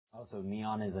Oh, so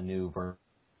Neon is a new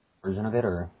version of it,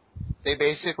 or? They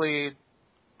basically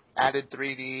added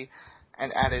 3D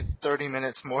and added 30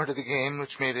 minutes more to the game, which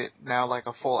made it now like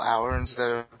a full hour instead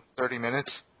of 30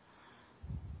 minutes.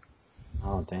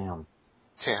 Oh, damn.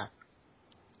 Yeah.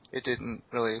 It's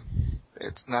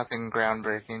nothing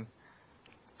groundbreaking.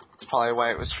 It's probably why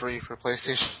it was free for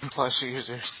PlayStation Plus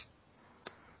users.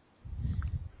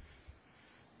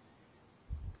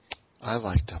 I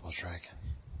like Double Dragon.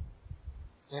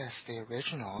 Yes, the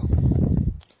original.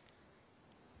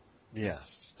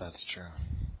 Yes, that's true.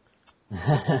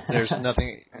 There's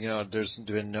nothing, there's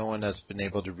been no one that's been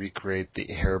able to recreate the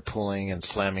hair pulling and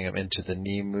slamming him into the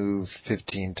knee move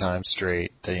 15 times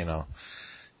straight.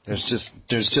 There's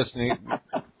just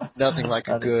nothing like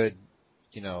a good,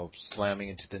 slamming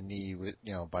into the knee with,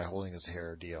 by holding his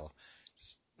hair deal.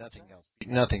 Just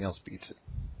nothing else beats it.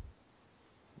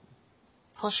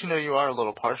 Plus, you are a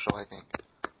little partial, I think.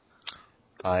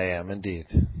 I am indeed.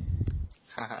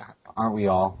 Aren't we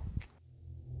all?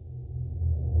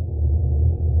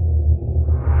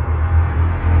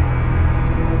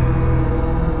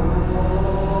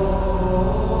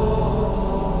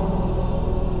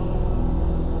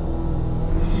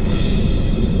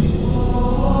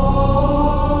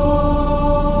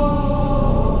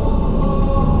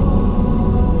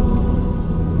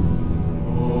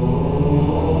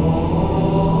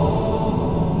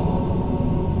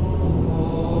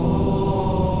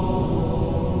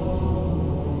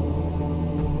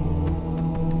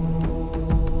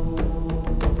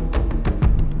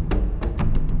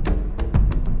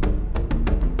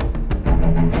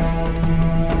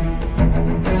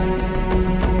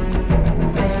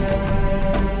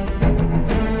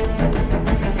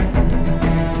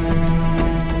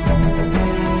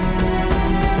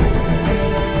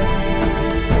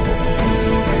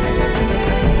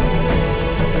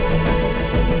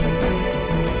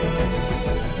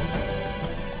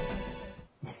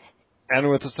 And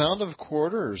with the sound of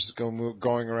quarters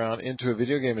going around into a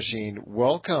video game machine,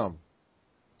 welcome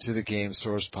to the Game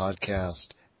Source Podcast,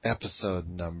 episode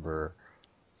number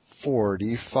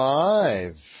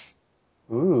 45.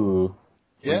 Ooh.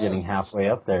 Yes. We're getting halfway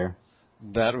up there.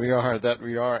 That we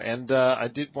are. And I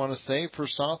did want to say,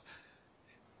 first off,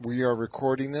 we are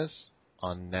recording this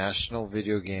on National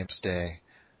Video Games Day,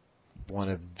 one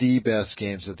of the best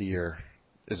games of the year.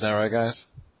 Isn't that right, guys?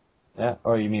 Yeah.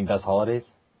 Oh, you mean best holidays?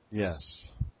 Yes.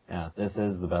 Yeah, this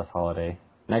is the best holiday.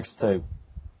 Next to...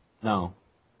 No.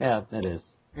 Yeah, it is.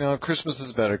 Christmas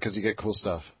is better because you get cool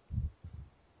stuff.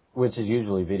 Which is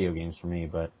usually video games for me,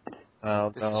 but...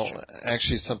 No,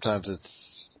 actually, sometimes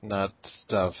it's not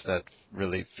stuff that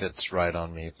really fits right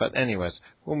on me. But anyways,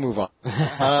 we'll move on.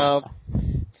 Sweater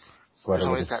There's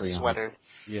always with that sweater.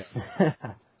 Yeah.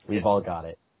 We've all got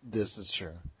it. This is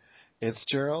true. It's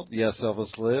Gerald. Yes,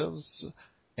 Elvis lives.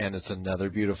 And it's another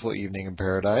beautiful evening in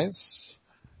paradise.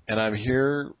 And I'm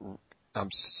here. I'm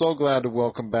so glad to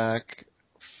welcome back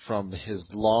from his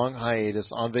long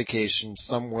hiatus on vacation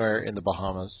somewhere in the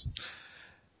Bahamas,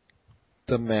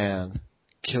 the man,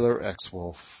 Killer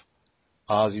X-Wolf,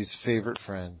 Ozzy's favorite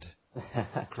friend,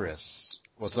 Chris.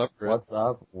 What's up, Chris? What's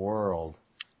up, world?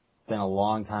 It's been a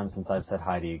long time since I've said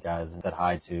hi to you guys and said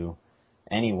hi to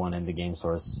anyone in the Game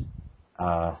Source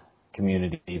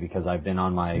community because I've been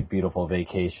on my beautiful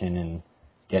vacation and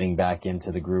getting back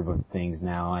into the groove of things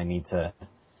now. I need to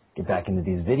get back into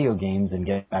these video games and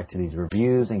get back to these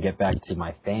reviews and get back to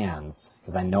my fans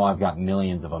because I know I've got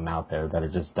millions of them out there that are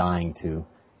just dying to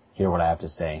hear what I have to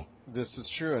say. This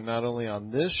is true, and not only on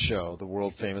this show, the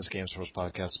world-famous Game Source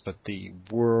podcast, but the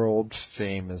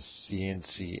world-famous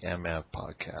CNCMF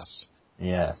podcast.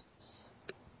 Yes.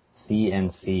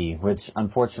 CNC, which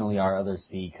unfortunately our other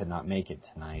C could not make it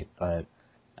tonight, but...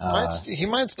 he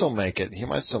might still make it.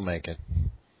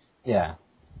 Yeah.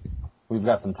 We've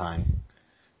got some time.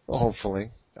 Well,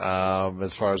 hopefully.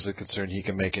 As far as I'm concerned, he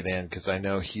can make it in, because I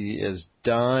know he is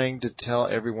dying to tell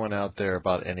everyone out there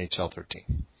about NHL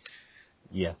 13.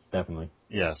 Yes, definitely.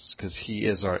 Yes, because he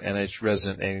is our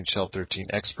resident NHL 13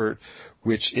 expert,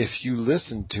 which if you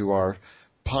listen to our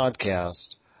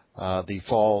podcast,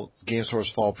 the Game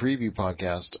Source Fall Preview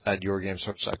podcast at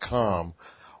yourgamesource.com,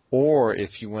 or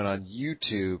if you went on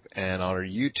YouTube and on our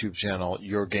YouTube channel,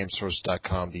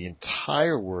 yourgamesource.com, the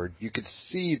entire word, you could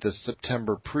see the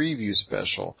September preview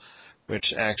special,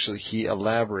 which actually he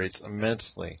elaborates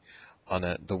immensely on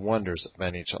the wonders of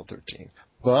NHL 13.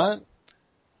 But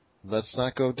let's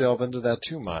not go delve into that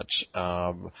too much.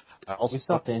 We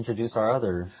still have to introduce our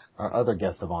other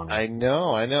guest of honor. I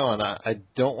know, and I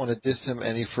don't want to diss him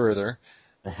any further.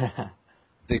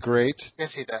 The great...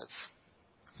 Yes, he does.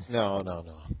 No.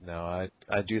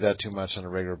 I do that too much on a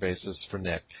regular basis for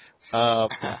Nick.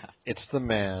 It's the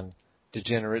man,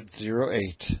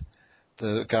 Degenerate08,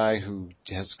 the guy who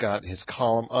has got his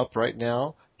column up right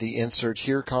now, the Insert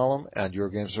Here column at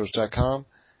YourGameSource.com.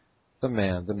 The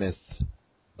man, the myth,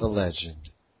 the legend,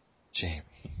 Jamie.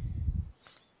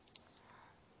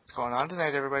 What's going on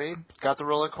tonight, everybody? Got the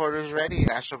roller quarters ready.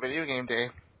 National Video Game Day.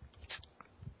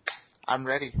 I'm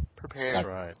ready. Prepared. That's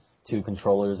right. 2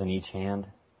 controllers in each hand.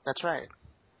 That's right.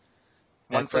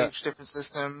 One for each different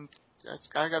system.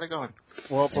 I got it going.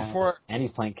 Well, before... And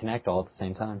he's playing Kinect all at the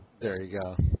same time. There you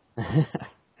go.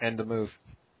 And the move.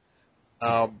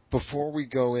 Before we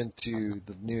go into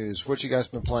the news, what you guys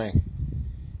been playing?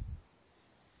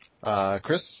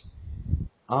 Chris?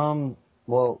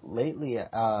 Well, lately,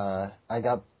 I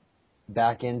got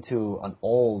back into an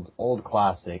old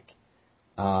classic.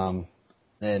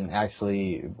 And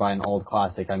actually, by an old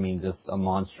classic, I mean just a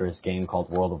monstrous game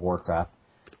called World of Warcraft.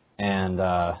 And,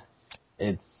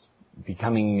 it's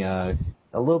becoming, a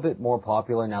little bit more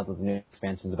popular now that the new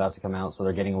expansion's about to come out, so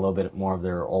they're getting a little bit more of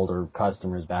their older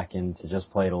customers back in to just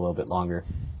play it a little bit longer.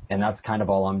 And that's kind of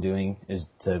all I'm doing, is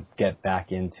to get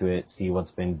back into it, see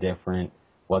what's been different,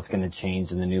 what's going to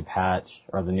change in the new patch,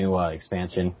 or the new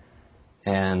expansion.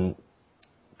 And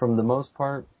from the most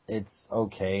part, it's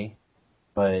okay.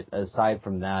 But aside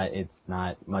from that, it's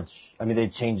not much. I mean,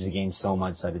 they've changed the game so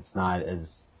much that it's not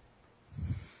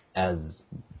as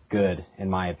good, in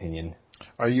my opinion.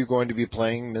 Are you going to be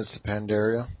playing Miss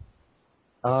Pandaria?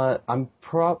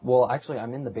 Well, actually,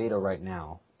 I'm in the beta right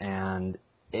now, and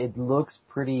it looks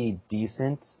pretty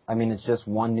decent. I mean, it's just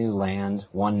one new land,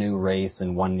 one new race,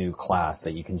 and one new class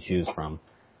that you can choose from.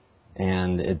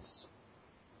 And it's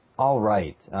all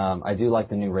right. I do like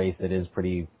the new race. It is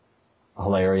pretty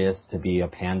hilarious to be a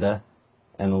panda,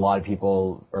 and a lot of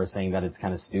people are saying that it's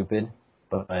kind of stupid,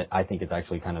 but I think it's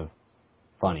actually kind of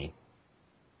funny.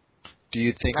 Do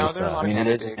you think now there are a lot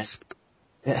of digs.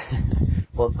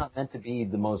 Well, it's not meant to be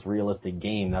the most realistic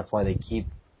game. That's why they keep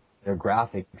their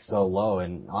graphics so low,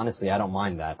 and honestly, I don't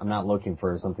mind that. I'm not looking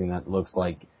for something that looks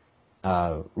like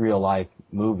real-life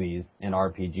movies and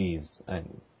RPGs.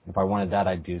 And if I wanted that,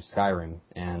 I'd do Skyrim,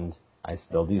 and I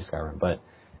still do Skyrim. But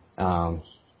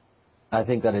I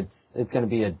think that it's going to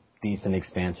be a decent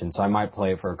expansion, so I might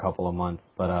play it for a couple of months.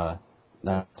 But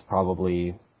that's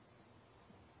probably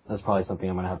something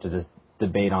I'm going to have to just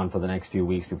debate on for the next few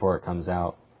weeks before it comes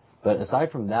out. But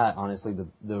aside from that, honestly,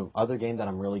 the other game that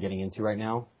I'm really getting into right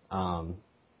now,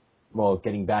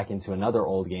 getting back into another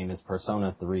old game, is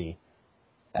Persona 3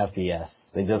 FES.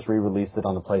 They just re-released it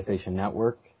on the PlayStation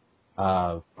Network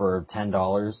for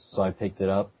 $10, so I picked it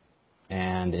up,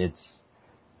 and it's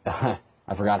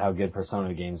I forgot how good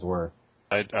Persona games were.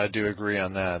 I do agree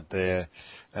on that.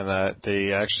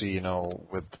 They actually,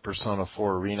 with Persona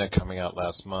 4 Arena coming out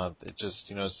last month, it just,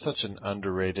 it's such an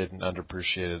underrated and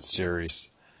underappreciated series.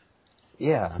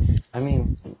 Yeah. I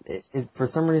mean, for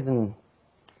some reason,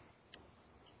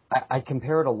 I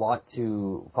compare it a lot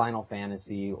to Final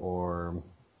Fantasy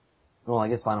I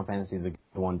guess Final Fantasy is a good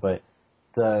one, but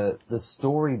the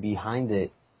story behind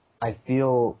it, I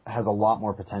feel, has a lot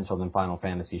more potential than Final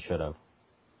Fantasy should have.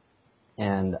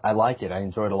 And I like it. I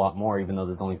enjoy it a lot more, even though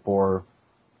there's only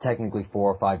technically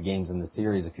 4 or 5 games in the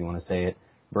series, if you want to say it,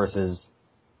 versus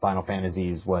Final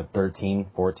Fantasy's, 13,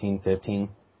 14, 15,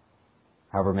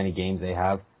 however many games they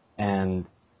have. And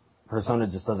Persona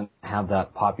just doesn't have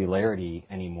that popularity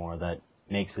anymore that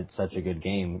makes it such a good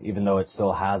game, even though it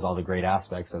still has all the great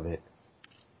aspects of it.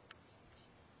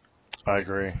 I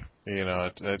agree.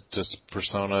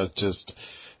 Persona just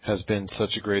has been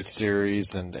such a great series,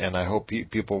 and I hope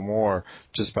people more,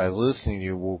 just by listening to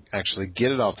you, will actually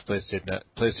get it off the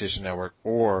PlayStation Network,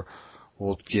 or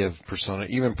will give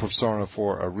even Persona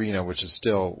 4 Arena, which is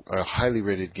still a highly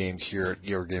rated game here at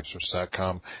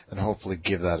YourGameSource.com, and hopefully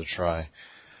give that a try.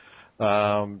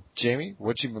 Jamie,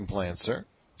 what you been playing, sir?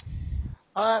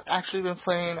 I've actually been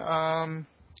playing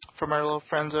for my little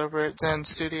friends over at Zen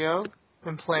Studio.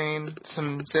 Been playing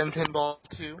some Zen Pinball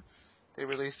 2. They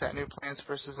released that new Plants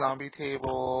vs. Zombie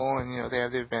table, and they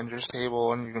have the Avengers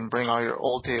table, and you can bring all your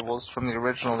old tables from the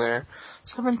original there.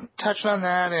 So I've been touching on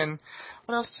that, and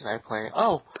what else did I play?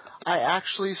 Oh, I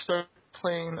actually started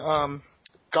playing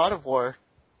God of War,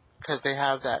 because they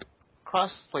have that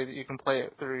cross-play that you can play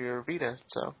it through your Vita,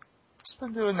 so just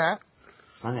been doing that.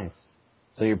 Nice.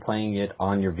 So you're playing it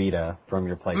on your Vita from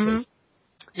your PlayStation?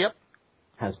 Mm-hmm. Yep.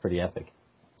 That's pretty epic.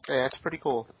 Yeah, it's pretty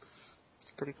cool.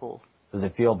 It's pretty cool. Does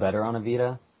it feel better on a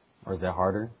Vita, or is it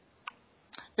harder?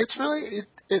 It's really,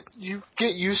 you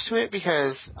get used to it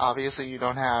because obviously you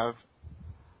don't have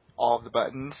all of the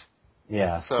buttons.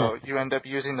 Yeah. So you end up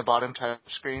using the bottom touch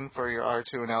screen for your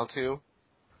R2 and L2.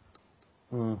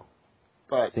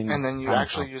 Seems And then you kinda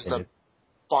actually use the complicated.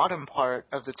 bottom part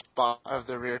of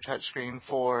the rear touch screen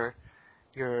for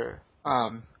your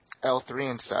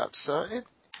L3 and stuff. So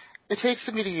it takes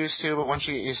some getting used to, but once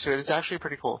you get used to it, it's actually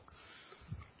pretty cool.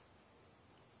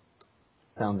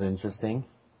 Sounds interesting.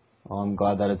 Well, I'm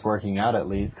glad that it's working out at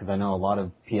least, because I know a lot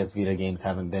of PS Vita games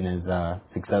haven't been as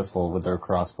successful with their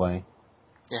crossplay.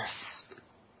 Yes.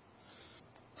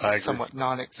 I agree. Somewhat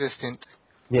non-existent.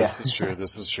 Yeah.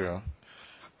 This is true.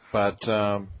 But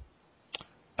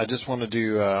I just wanted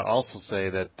to also say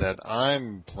that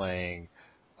I'm playing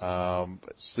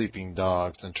Sleeping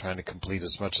Dogs and trying to complete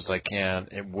as much as I can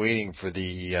and waiting for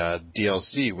the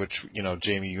DLC, which,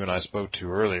 Jamie, you and I spoke to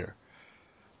earlier.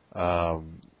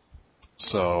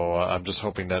 So I'm just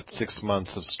hoping that 6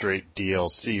 months of straight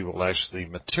DLC will actually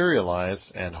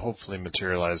materialize, and hopefully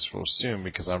materialize real soon,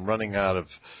 because I'm running out of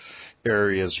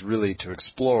areas really to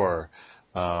explore,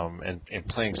 and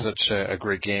playing such a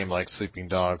great game like Sleeping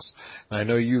Dogs. And I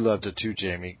know you loved it too,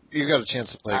 Jamie. You got a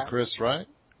chance to play Chris, right?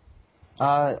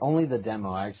 Only the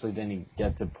demo. I actually didn't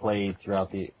get to play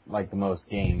throughout the most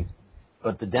game,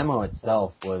 but the demo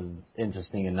itself was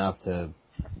interesting enough to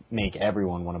make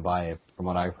everyone want to buy it, from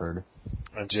what I've heard.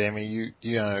 And Jamie,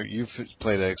 you've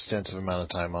played an extensive amount of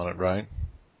time on it, right?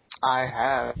 I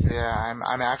have, yeah.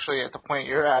 I'm actually at the point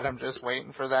you're at. I'm just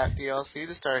waiting for that DLC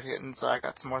to start hitting, so I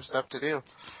got some more stuff to do.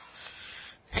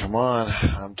 Come on,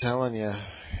 I'm telling you,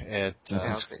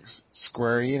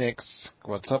 Square Enix,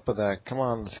 what's up with that? Come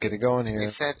on, let's get it going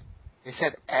here. They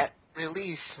said at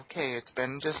release. Okay, it's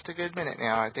been just a good minute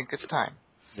now. I think it's time.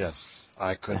 Yes,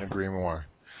 I couldn't agree more.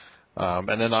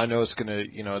 And then I know it's gonna,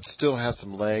 it still has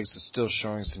some legs. It's still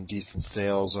showing some decent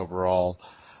sales overall,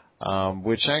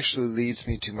 which actually leads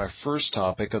me to my first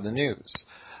topic of the news.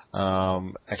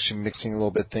 Actually mixing a little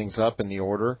bit things up in the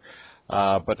order.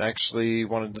 But actually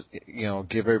wanted to,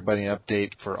 give everybody an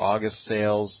update for August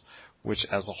sales, which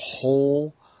as a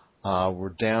whole,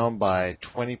 were down by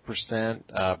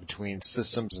 20%, between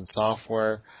systems and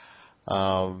software.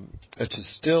 Which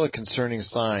is still a concerning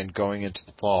sign going into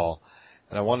the fall.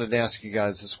 And I wanted to ask you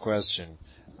guys this question.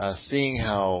 Seeing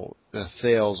how the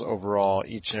sales overall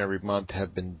each and every month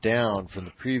have been down from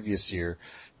the previous year,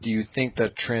 do you think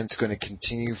that trend's going to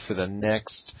continue for the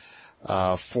next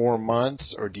 4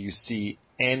 months, or do you see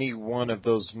any one of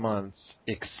those months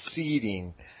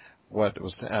exceeding what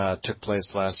took place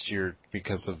last year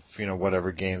because of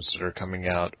whatever games that are coming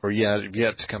out or yet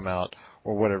to come out,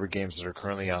 or whatever games that are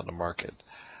currently out in the market?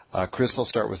 Chris, I'll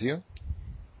start with you.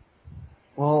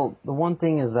 Well, the one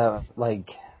thing is that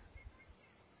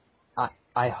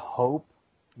I hope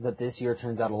that this year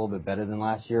turns out a little bit better than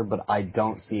last year, but I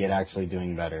don't see it actually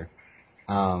doing better.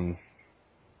 And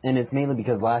it's mainly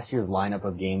because last year's lineup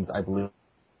of games, I believe,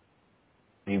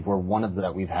 were one of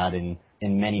that we've had in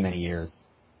many, many years.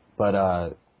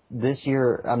 But this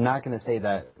year, I'm not going to say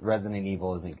that Resident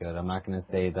Evil isn't good. I'm not going to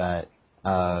say that,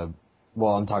 I'm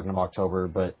talking about October,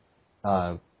 but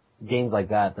games like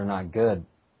that, they're not good,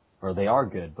 or they are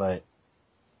good, but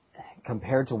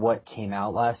compared to what came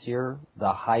out last year,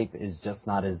 the hype is just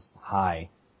not as high.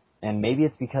 And maybe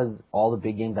it's because all the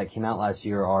big games that came out last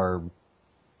year are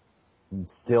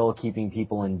still keeping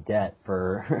people in debt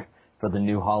for the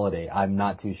new holiday. I'm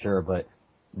not too sure, but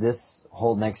this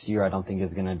whole next year I don't think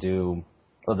is going to do,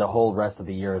 or the whole rest of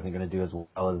the year isn't going to do as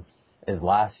well as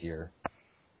last year.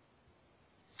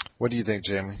 What do you think,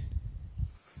 Jamie?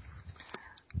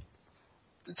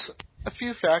 It's a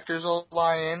few factors will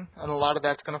lie in, and a lot of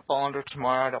that's going to fall under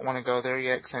tomorrow. I don't want to go there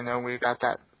yet because I know we've got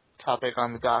that topic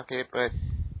on the docket, but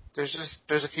there's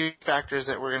a few factors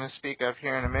that we're going to speak of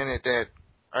here in a minute that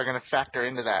are going to factor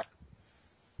into that.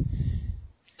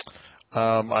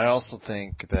 I also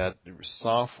think that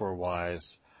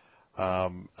software-wise,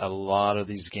 a lot of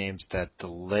these games that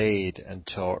delayed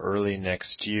until early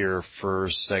next year,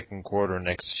 first, second quarter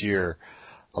next year,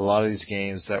 a lot of these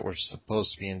games that were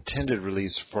supposed to be intended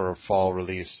release for a fall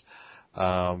release,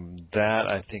 that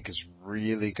I think is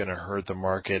really going to hurt the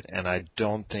market, and I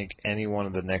don't think any one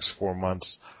of the next 4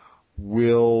 months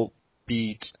will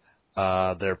beat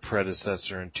their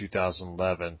predecessor in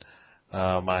 2011.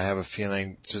 I have a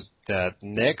feeling just that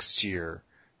next year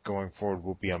going forward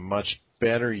will be a much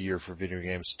better year for video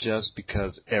games, just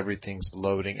because everything's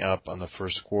loading up on the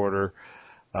first quarter.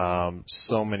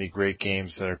 So many great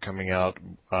games that are coming out,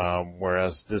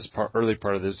 whereas this early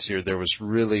part of this year there was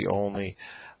really only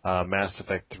Mass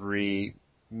Effect 3,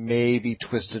 maybe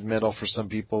Twisted Metal for some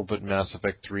people, but Mass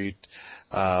Effect 3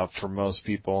 for most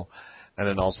people, and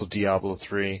then also Diablo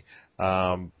 3.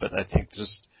 But I think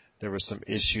there were some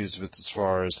issues with as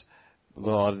far as a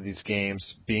lot of these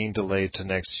games being delayed to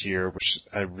next year, which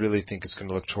I really think is going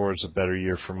to look towards a better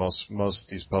year for most of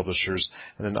these publishers.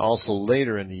 And then also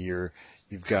later in the year,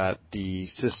 you've got the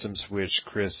systems which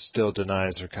Chris still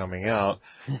denies are coming out,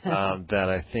 that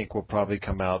I think will probably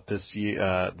come out this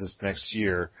next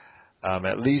year.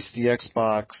 At least the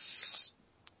Xbox,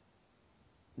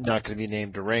 not going to be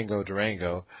named Durango,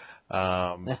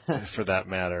 for that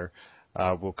matter,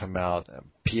 will come out.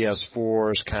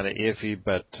 PS4 is kind of iffy,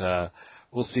 but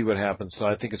we'll see what happens. So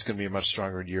I think it's going to be a much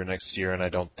stronger year next year, and I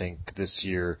don't think this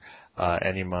year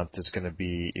any month is going to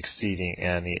be exceeding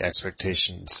any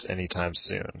expectations anytime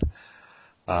soon.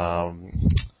 But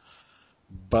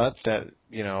that,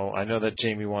 I know that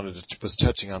Jamie was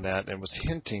touching on that and was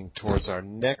hinting towards our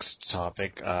next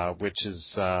topic, which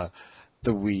is the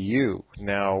Wii U.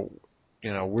 Now,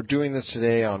 we're doing this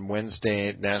today on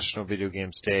Wednesday, National Video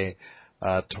Games Day.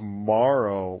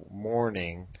 Tomorrow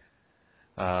morning,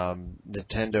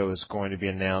 Nintendo is going to be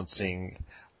announcing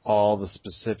all the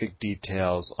specific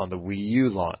details on the Wii U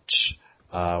launch,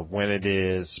 when it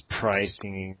is,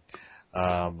 pricing,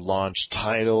 launch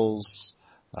titles,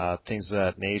 things of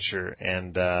that nature,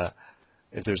 and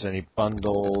if there's any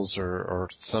bundles or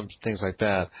some things like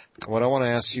that. What I want to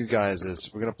ask you guys is,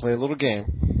 we're going to play a little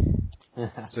game,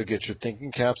 so get your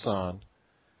thinking caps on.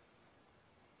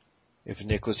 If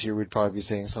Nick was here, we'd probably be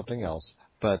saying something else,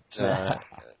 but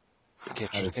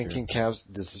get your thinking caps.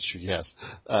 This is true, yes.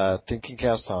 Thinking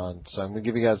caps on. So I'm going to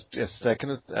give you guys a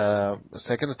second to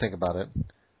think about it.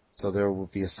 So there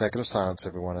will be a second of silence,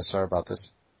 everyone. I'm sorry about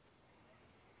this.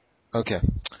 Okay.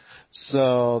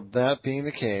 So that being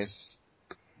the case,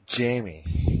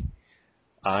 Jamie,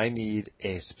 I need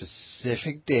a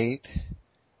specific date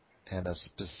and a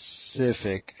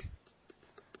specific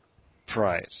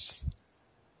price.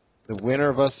 The winner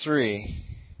of us three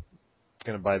is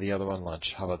going to buy the other one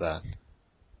lunch. How about that?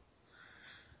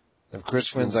 If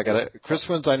Chris wins, I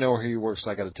know where he works,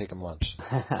 so I got to take him lunch.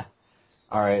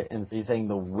 All right, and so you're saying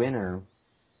the winner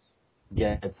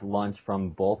gets lunch from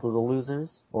both of the losers,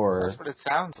 or That's what it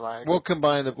sounds like. We'll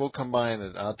combine it.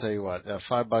 I'll tell you what,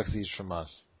 $5 each from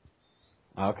us.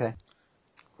 Okay.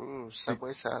 Ooh,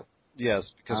 Subway Sub.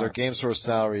 Yes, because our Game Source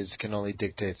salaries can only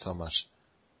dictate so much.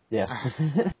 Yeah.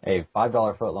 Hey,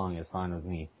 $5 footlong is fine with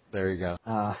me. There you go.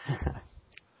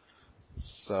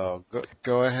 So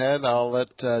go ahead. I'll let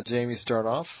Jamie start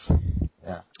off.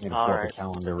 Yeah. I'm gonna pull up the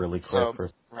calendar really quick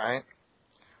first. Right.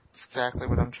 That's exactly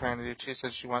what I'm trying to do too.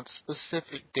 Since you want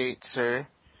specific date, sir.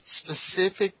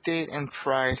 Specific date and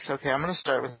price. Okay, I'm gonna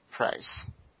start with price.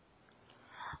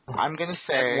 I'm gonna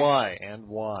say. And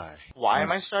why? Why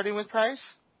am I starting with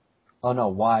price? Oh no,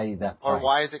 why that price? Or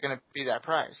why is it gonna be that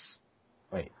price?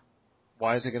 Wait.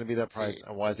 Why is it going to be that price,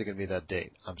 and why is it going to be that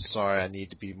date? I'm sorry, I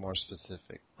need to be more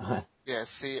specific. Yeah,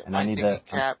 see, and my thinking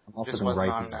cap I'm also just going to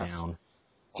wasn't write on these enough. down.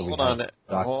 So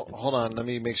Hold on. Let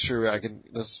me make sure I can.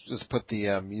 Let's just put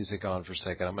the music on for a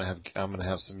second. I'm gonna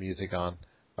have some music on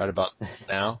right about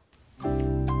now.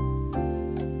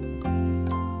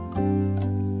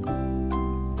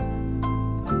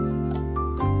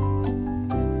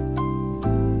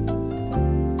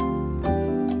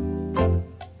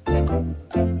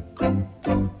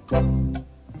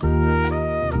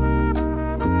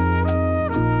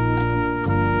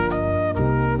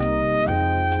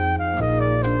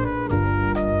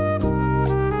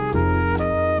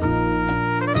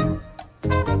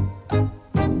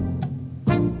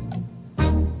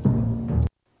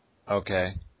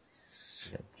 Okay.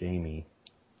 Yeah, Jamie.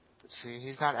 See,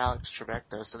 he's not Alex Trebek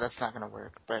though, so that's not gonna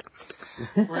work. But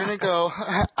we're gonna go.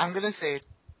 I'm gonna say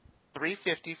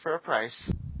 $350 for a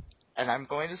price, and I'm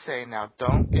going to say now.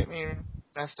 Don't get me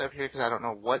messed up here because I don't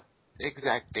know what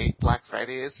exact date Black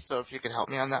Friday is. So if you could help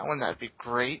me on that one, that'd be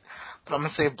great. But I'm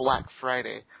gonna say Black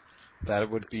Friday. That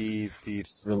would be the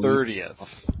 30th.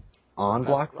 On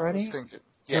Black Friday?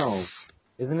 Yes. No.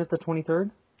 Isn't it the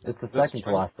 23rd? It's the second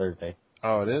to last Thursday.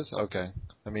 Oh, it is? Okay.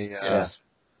 Let me. Yes.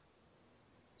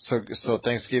 So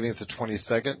Thanksgiving is the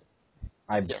 22nd?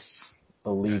 I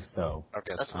believe so.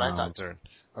 Okay, that's so what I thought.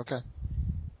 Okay.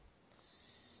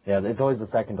 Yeah, it's always the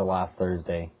second to last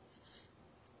Thursday.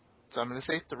 So I'm going to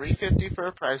say $350 for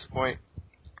a price point,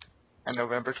 and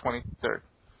November 23rd.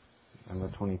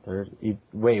 November 23rd?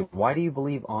 Wait, why do you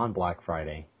believe on Black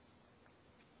Friday?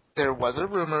 There was a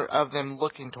rumor of them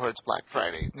looking towards Black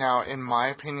Friday. Now, in my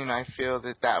opinion, I feel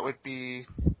that would be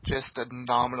just a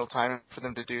nominal time for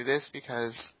them to do this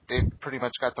because they've pretty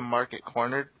much got the market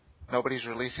cornered. Nobody's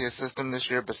releasing a system this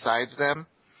year besides them.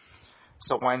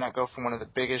 So why not go for one of the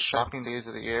biggest shopping days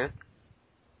of the year?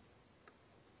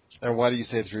 And why do you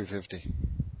say 350?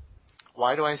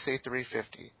 Why do I say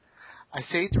 350? I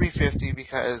say 350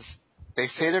 because they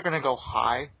say they're going to go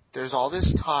high. There's all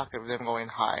this talk of them going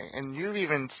high, and you've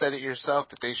even said it yourself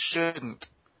that they shouldn't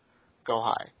go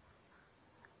high.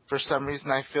 For some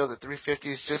reason, I feel that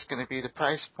 350 is just going to be the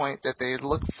price point that they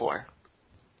look for.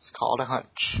 It's called a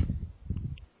hunch.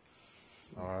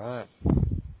 All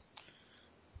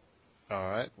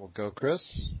right. We'll go, Chris.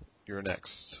 You're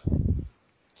next.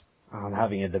 I'm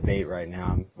having a debate right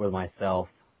now with myself.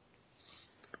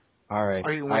 All right.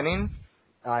 Are you winning?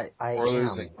 I Or am,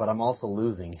 losing. but I'm also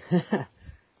losing.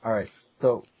 All right.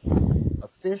 So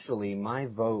officially, my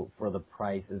vote for the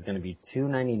price is going to be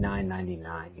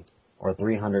 $299.99 or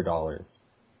 $300.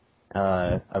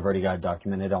 I've already got it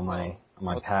documented on my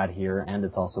pad here, and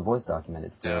it's also voice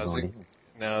documented for everyone.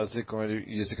 Now, is it going to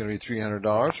be $300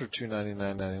 or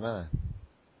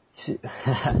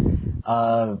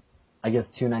 $299.99? I guess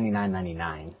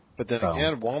 $299.99. But then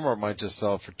again, Walmart might just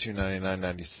sell it for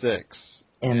 $299.96.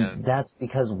 And that's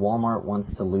because Walmart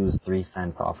wants to lose 3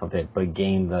 cents off of it, but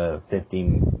gain the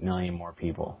 50 million more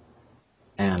people.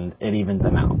 And it evens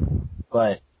them out.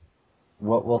 But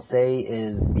what we'll say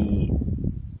is the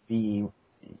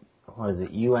what is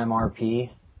it, UMRP?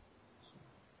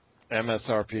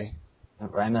 MSRP. Or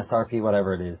MSRP,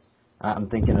 whatever it is. I'm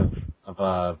thinking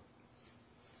of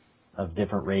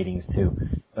different ratings too.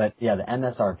 But yeah, the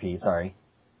MSRP, sorry.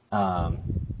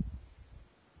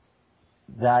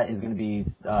 That is going to be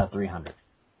 300.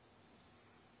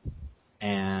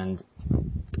 And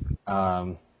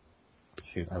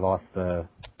shoot, I lost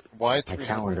my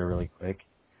calendar really quick.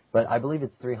 But I believe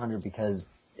it's 300 because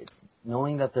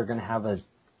knowing that they're going to have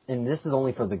and this is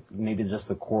only for maybe just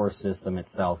the core system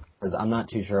itself, because I'm not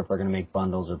too sure if they're going to make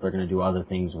bundles or if they're going to do other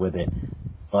things with it.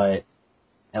 But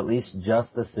at least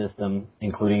just the system,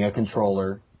 including a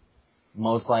controller,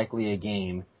 most likely a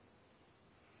game,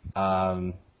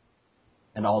 and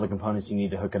all the components you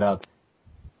need to hook it up,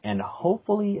 and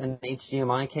hopefully an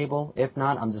HDMI cable. If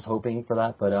not, I'm just hoping for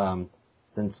that. But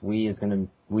since Wii is now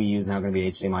going to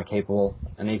be HDMI capable,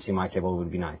 an HDMI cable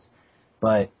would be nice.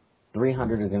 But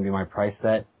 300 is going to be my price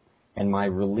set, and my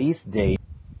release date.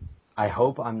 I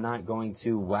hope I'm not going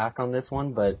to whack on this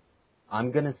one, but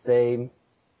I'm going to say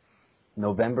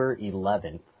November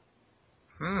 11th.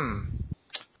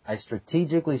 I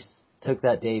strategically took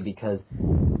that day because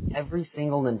every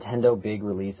single Nintendo big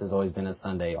release has always been a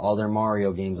Sunday. All their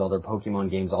Mario games, all their Pokemon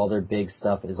games, all their big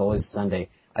stuff is always Sunday.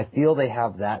 I feel they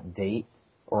have that date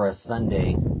or a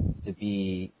Sunday to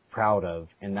be proud of,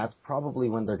 and that's probably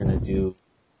when they're going to do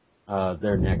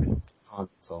their next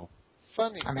console.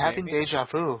 Funny, I'm having deja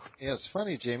vu. Yeah, it's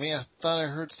funny, Jamie. I thought I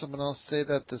heard someone else say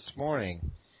that this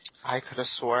morning. I could have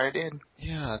swore I did.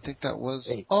 Yeah, I think that was...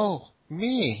 Wait. Oh,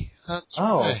 me. That's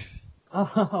right.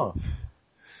 Oh.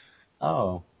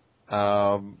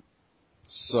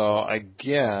 So I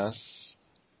guess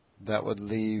that would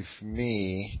leave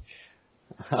me.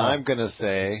 I'm going to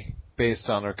say, based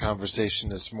on our conversation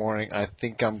this morning, I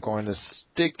think I'm going to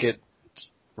stick it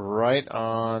right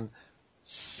on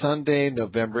Sunday,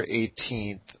 November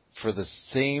 18th, for the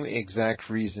same exact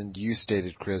reason you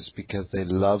stated, Chris, because they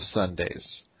love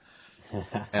Sundays.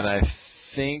 And I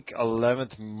think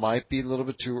 11th might be a little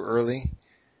bit too early.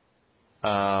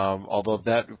 Although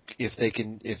that, if they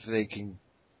can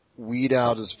weed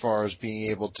out as far as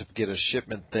being able to get a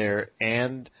shipment there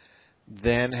and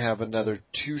then have another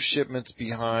 2 shipments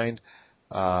behind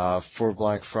for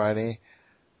Black Friday,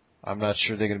 I'm not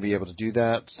sure they're going to be able to do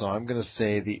that. So I'm going to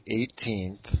say the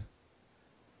 18th.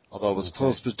 Although it was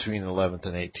close between 11th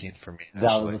and 18th for me. Actually.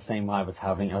 That was the same I was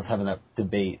having. I was having that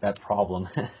debate, that problem.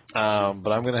 But I'm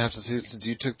going to have to see, since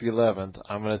you took the 11th,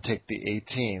 I'm going to take the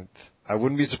 18th. I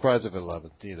wouldn't be surprised if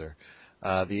 11th either.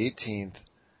 The 18th,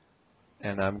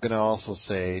 and I'm going to also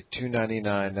say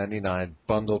 $299.99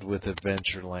 bundled with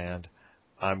Adventureland.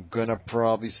 I'm going to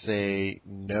probably say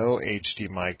no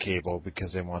HDMI cable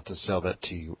because they want to sell that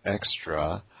to you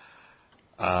extra.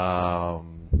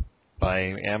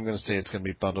 I am going to say it's going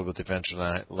to be bundled with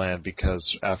Adventureland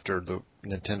because after the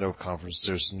Nintendo conference,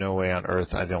 there's no way on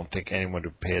earth I don't think anyone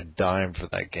would pay a dime for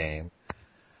that game.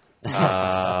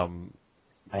 I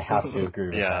have to agree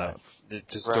with that.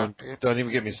 Just don't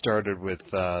even get me started with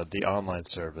the online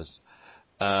service.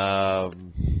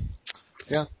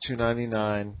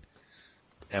 $299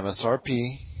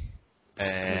 MSRP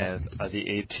and the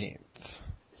 18th.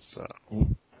 So.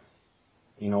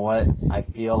 You know what? I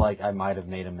feel like I might have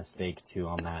made a mistake, too,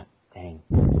 on that. Dang.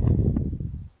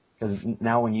 Because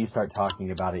now when you start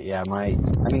talking about it,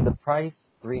 the price,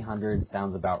 300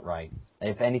 sounds about right.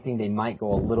 If anything, they might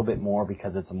go a little bit more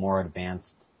because it's a more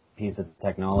advanced piece of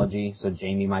technology, so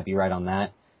Jamie might be right on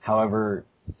that. However,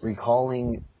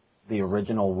 recalling the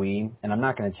original Wii, and I'm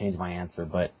not going to change my answer,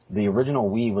 but the original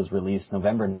Wii was released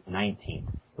November 19th,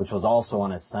 which was also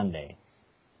on a Sunday.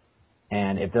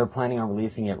 And if they're planning on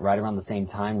releasing it right around the same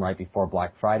time, right before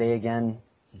Black Friday again,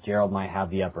 Gerald might have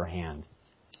the upper hand.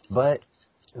 But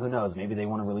who knows? Maybe they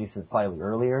want to release it slightly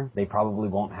earlier. They probably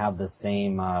won't have the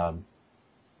same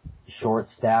short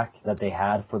stack that they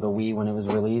had for the Wii when it was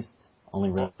released. Only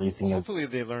releasing it. Hopefully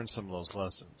they learn some of those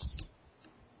lessons.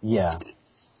 Yeah.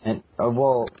 And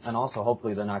and also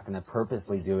hopefully they're not going to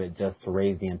purposely do it just to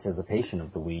raise the anticipation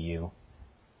of the Wii U.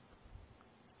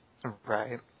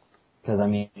 Right. Because, I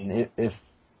mean, if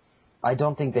I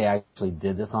don't think they actually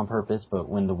did this on purpose, but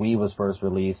when the Wii was first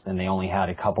released and they only had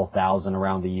a couple thousand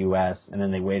around the U.S., and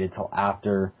then they waited till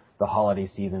after the holiday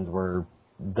seasons were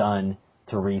done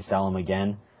to resell them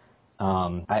again,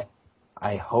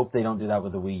 I hope they don't do that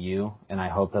with the Wii U, and I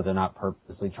hope that they're not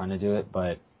purposely trying to do it,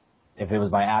 but if it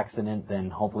was by accident, then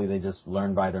hopefully they just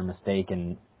learn by their mistake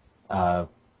and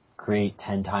create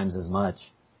 10 times as much.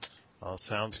 Well,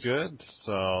 sounds good.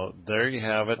 So there you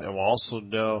have it. And we'll also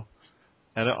know,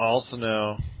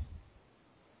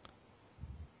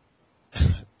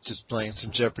 just playing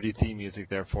some Jeopardy theme music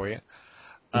there for you.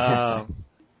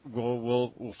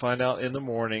 We'll find out in the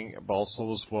morning.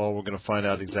 Also, as well, we're going to find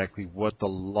out exactly what the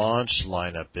launch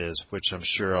lineup is, which I'm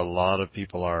sure a lot of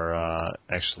people are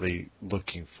actually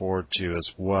looking forward to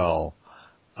as well,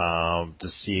 to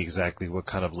see exactly what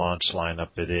kind of launch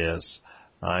lineup it is.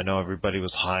 I know everybody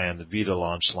was high on the Vita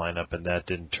launch lineup, and that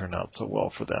didn't turn out so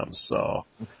well for them. So,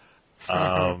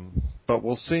 but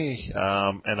we'll see.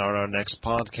 And on our next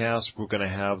podcast, we're going to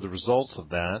have the results of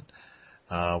that.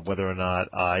 Whether or not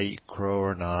I eat crow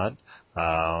or not,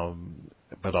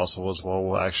 but also as well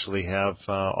we'll actually have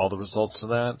all the results of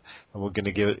that, and we're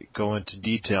going to go into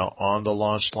detail on the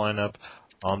launch lineup,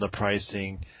 on the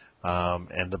pricing,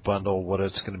 and the bundle, what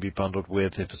it's going to be bundled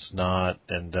with if it's not,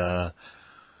 and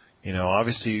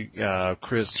obviously,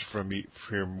 Chris,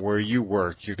 from where you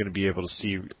work, you're going to be able to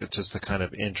see just the kind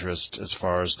of interest as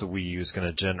far as the Wii U is going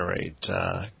to generate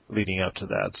leading up to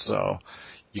that. So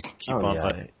you can keep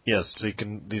yes. So you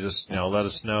can let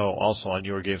us know also on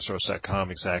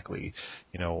yourgamesource.com exactly,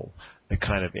 the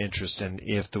kind of interest and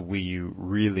if the Wii U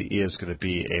really is going to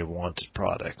be a wanted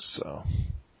product. So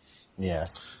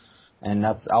yes. And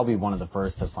I'll be one of the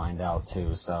first to find out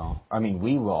too. So, I mean,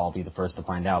 we will all be the first to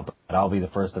find out, but I'll be the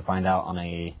first to find out on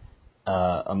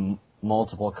a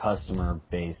multiple customer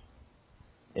base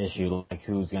issue, like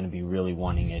who's going to be really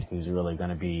wanting it, who's really going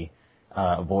to be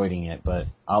avoiding it. But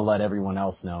I'll let everyone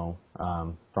else know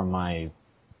from my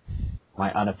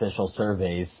unofficial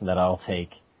surveys that I'll take.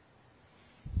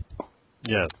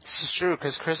 Yes, this is true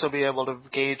because Chris will be able to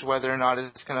gauge whether or not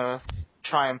it's going to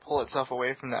try and pull itself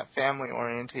away from that family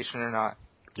orientation or not.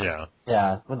 Yeah.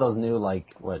 Yeah, with those new,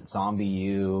 Zombie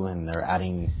U, and they're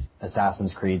adding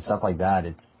Assassin's Creed, stuff like that,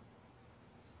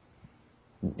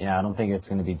 I don't think it's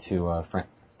going to be too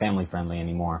family-friendly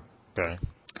anymore. Okay.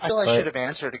 I feel I should have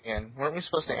answered again. Weren't we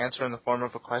supposed to answer in the form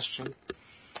of a question?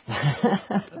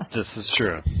 This is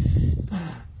true.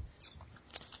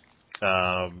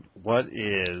 What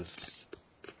is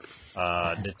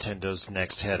Nintendo's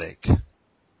next headache?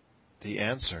 The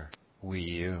answer, Wii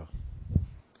U.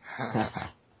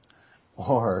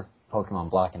 Or Pokemon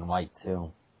Black and White,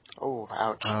 too. Oh,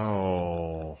 ouch.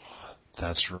 Oh,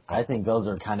 that's right. I think those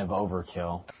are kind of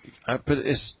overkill. But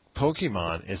it's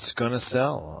Pokemon. It's going to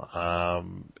sell.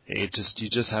 You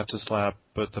just have to slap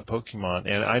the Pokemon.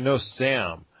 And I know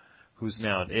Sam, who's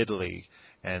now in Italy,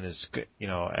 and is,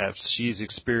 as she's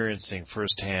experiencing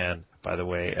firsthand, by the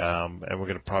way, and we're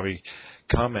going to probably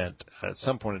comment at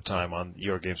some point in time on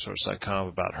yourgamesource.com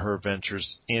about her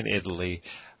ventures in Italy,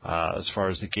 as far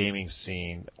as the gaming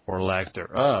scene or lack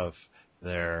thereof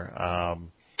there.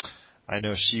 I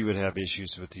know she would have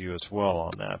issues with you as well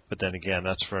on that, but then again,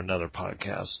 that's for another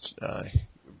podcast.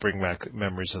 Bring back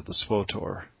memories of the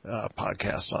SWOTOR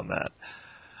podcast on that.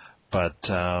 But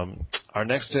our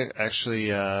next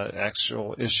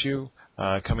actual issue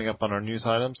coming up on our news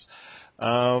items.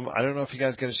 I don't know if you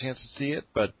guys get a chance to see it,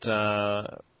 but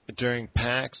during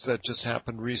PAX that just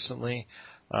happened recently,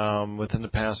 within the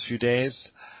past few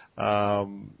days, the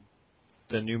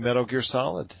new Metal Gear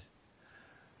Solid.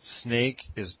 Snake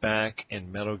is back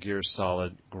in Metal Gear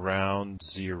Solid Ground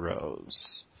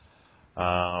Zeroes.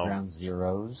 Ground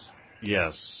Zeroes?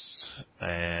 Yes.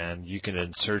 And you can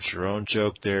insert your own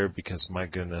joke there because, my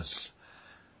goodness.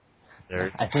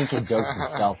 I think it jokes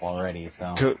itself already,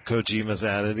 so. Kojima's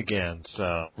at it again,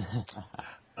 so.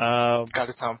 Got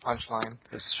its own punchline.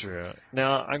 That's true.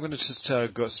 Now, I'm going to just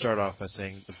start off by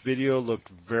saying the video looked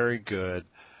very good.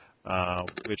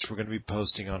 which we're going to be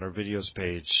posting on our videos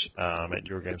page at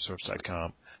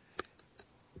yourgamesource.com.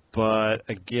 But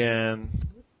again,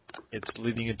 it's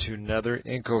leading into another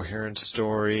incoherent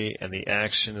story, and the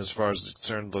action, as far as it's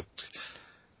concerned, looked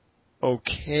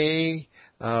okay.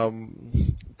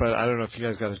 But I don't know if you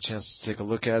guys got a chance to take a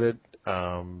look at it.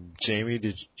 Jamie,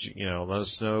 did you let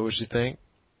us know what you think?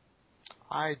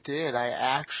 I did. I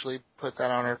actually put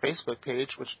that on our Facebook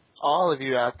page, which all of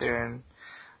you out there in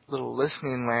little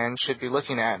listening land should be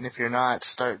looking at. And if you're not,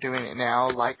 start doing it now.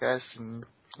 Like us and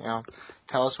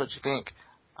tell us what you think.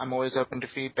 I'm always open to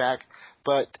feedback.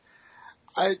 But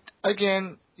you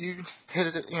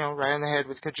hit it, right on the head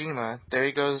with Kojima. There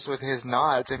he goes with his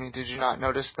nods. I mean, did you not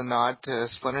notice the nod to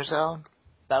Splinter Cell?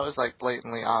 That was like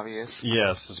blatantly obvious.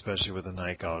 Yes, especially with the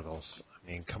night goggles. I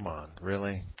mean, come on,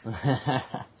 really?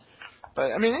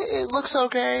 But I mean, it looks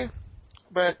okay.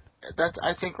 But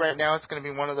I think right now it's going to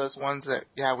be one of those ones that,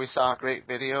 we saw a great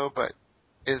video, but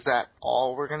is that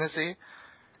all we're going to see?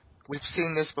 We've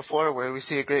seen this before where we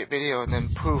see a great video and then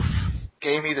poof,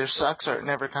 game either sucks or it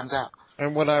never comes out.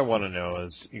 And what I want to know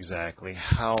is exactly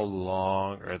how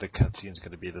long are the cutscenes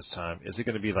going to be this time? Is it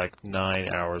going to be like 9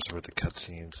 hours worth of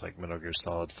cutscenes like Metal Gear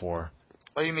Solid 4?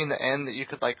 Oh, you mean the end that you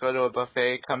could go to a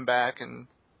buffet, come back, and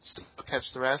still catch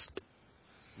the rest?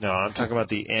 No, I'm talking about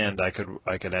the end. I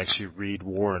could actually read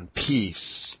War and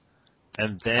Peace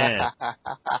and then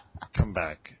come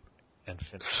back and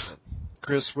finish it.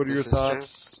 Chris, what are your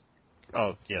thoughts? True?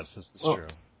 Oh, yes, this is true.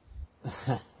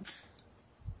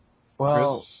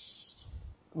 Well, Chris?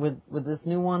 with this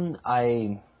new one,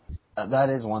 that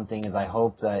is one thing, is I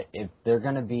hope that if they're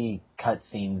going to be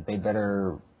cutscenes, they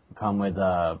better come with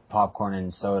popcorn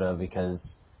and soda,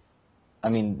 because I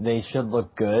mean, they should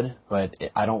look good, but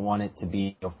I don't want it to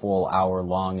be a full hour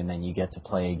long and then you get to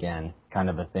play again, kind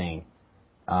of a thing.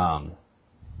 But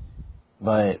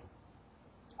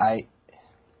I'm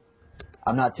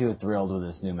not too thrilled with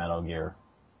this new Metal Gear.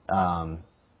 I'm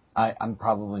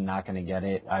probably not going to get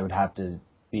it. I would have to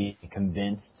be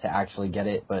convinced to actually get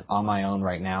it, but on my own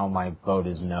right now, my vote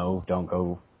is no. Don't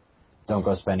go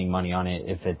spending money on it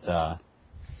if it's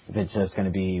just going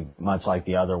to be much like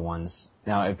the other ones.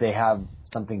 Now, if they have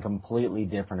something completely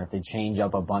different, if they change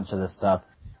up a bunch of the stuff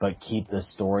but keep the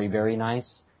story very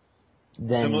nice,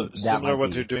 then similar to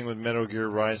what they're doing with Metal Gear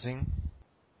Rising?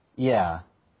 Yeah.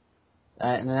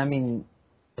 And I mean,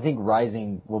 I think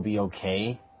Rising will be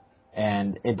okay,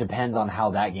 and it depends on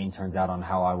how that game turns out on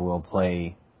how I will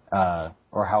play,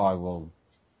 or how I will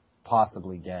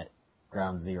possibly get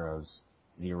Ground Zeroes.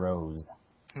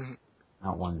 Mm-hmm.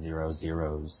 Not 1-0,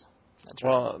 zeros.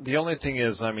 Well, the only thing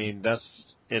is, I mean,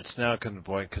 it's now come to the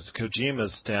point because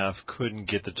Kojima's staff couldn't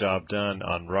get the job done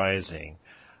on Rising,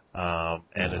 and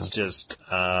it's just,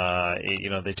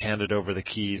 they handed over the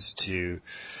keys to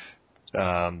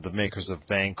the makers of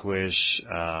Vanquish,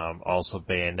 also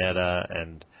Bayonetta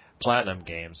and Platinum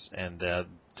Games, and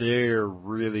they're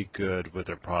really good with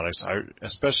their products.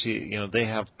 Especially, they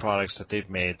have products that they've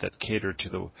made that cater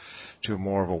to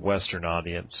more of a Western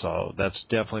audience. So that's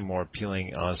definitely more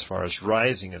appealing as far as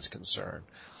Rising is concerned.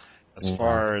 As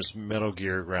far as Metal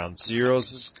Gear Ground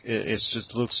Zeroes, it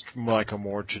just looks like a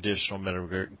more traditional Metal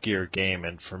Gear game,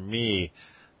 and for me,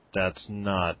 that's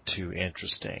not too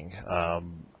interesting.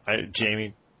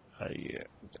 Jamie,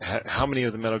 how many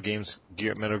of the Metal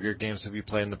Gear games have you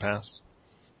played in the past?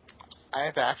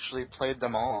 I've actually played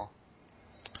them all.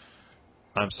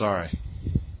 I'm sorry.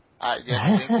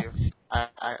 Yes, thank you.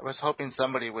 I was hoping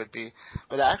somebody would be.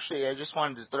 But actually, I just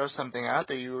wanted to throw something out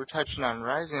there. You were touching on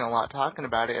Rising a lot, talking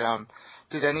about it.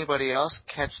 Did anybody else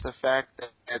catch the fact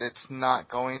that it's not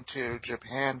going to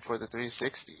Japan for the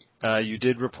 360? You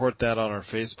did report that on our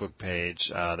Facebook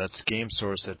page. That's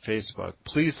GameSource at Facebook.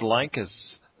 Please like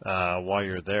us while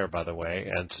you're there, by the way,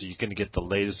 and so you can get the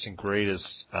latest and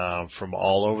greatest from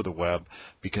all over the web,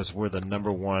 because we're the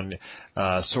number one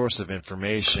source of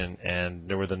information, and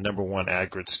we're the number one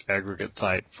aggregate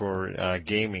site for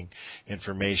gaming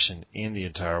information in the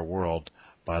entire world.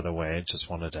 By the way, just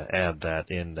wanted to add that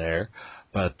in there.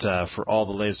 But for all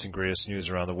the latest and greatest news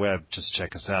around the web, just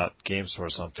check us out,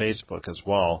 GameSource on Facebook as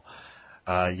well.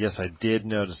 Yes, I did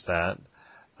notice that.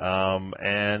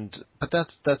 But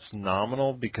that's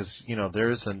nominal, because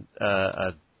there is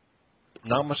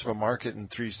not much of a market in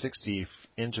 360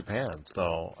 in Japan.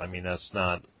 So I mean, that's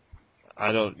not.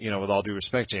 I don't. With all due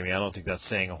respect, Jamie, I don't think that's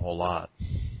saying a whole lot.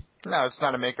 No, it's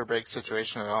not a make or break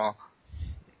situation at all.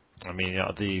 I mean,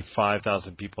 the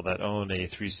 5,000 people that own a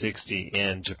 360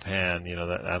 in Japan,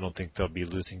 that I don't think they'll be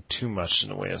losing too much in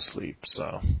the way of sleep.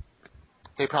 So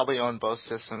they probably own both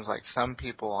systems. Like some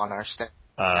people on our staff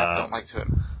don't like to.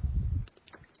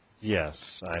 Yes,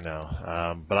 I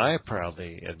know. But I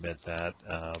proudly admit that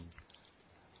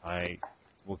I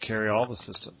will carry all the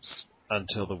systems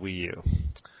until the Wii U.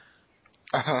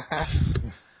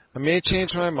 I may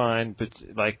change my mind, but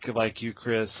like you,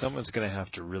 Chris, someone's going to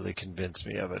have to really convince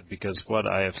me of it, because what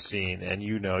I have seen, and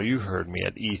you heard me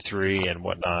at E3 and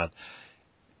whatnot,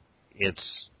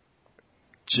 it's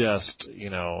just,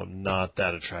 not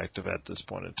that attractive at this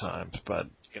point in time. But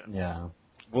Yeah.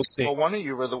 we'll see. Well, one of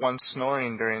you were the one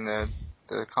snoring during the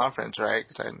conference, right?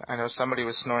 Because I know somebody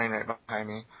was snoring right behind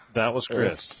me. That was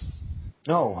Chris.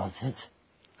 No, it wasn't.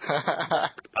 I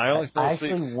only fell I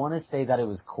asleep. actually want to say that it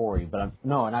was Corey, but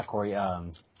no, not Corey.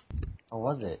 Or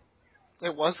was it?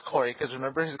 It was Corey, because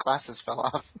remember his glasses fell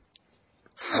off.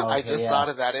 Oh, I okay, just yeah. thought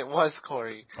of that. It was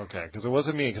Corey. Okay, because it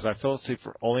wasn't me, because I fell asleep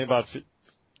for only about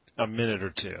a minute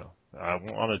or two. I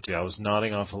wanted to. I was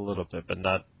nodding off a little bit, but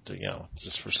not,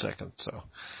 just for a second. So,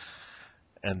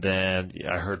 and then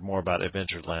I heard more about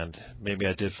Adventureland. Maybe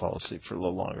I did fall asleep for a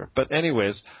little longer. But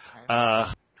anyways,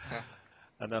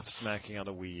 enough smacking on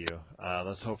the Wii U.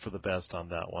 Let's hope for the best on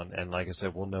that one. And like I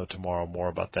said, we'll know tomorrow more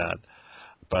about that.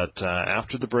 But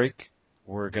after the break,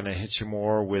 we're going to hit you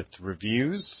more with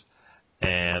reviews.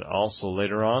 And also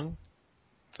later on,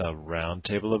 the Round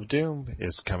Table of Doom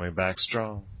is coming back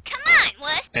strong. Come on,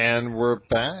 what? And we're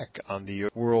back on the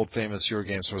world-famous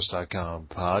YourGameSource.com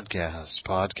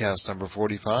podcast number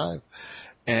 45.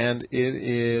 And it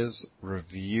is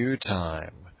review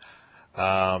time.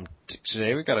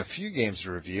 Today we got a few games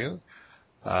to review.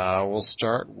 We'll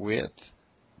start with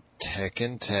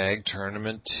Tekken Tag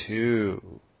Tournament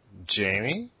 2.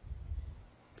 Jamie?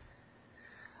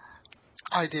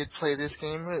 I did play this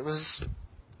game.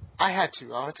 I had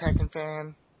to. I'm a Tekken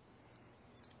fan.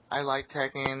 I like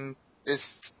Tekken. This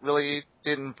really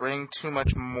didn't bring too much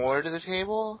more to the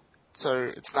table,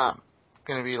 so it's not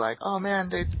going to be like, oh man,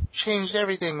 they changed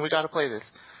everything, we got to play this.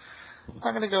 I'm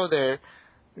not going to go there.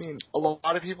 I mean, a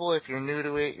lot of people, if you're new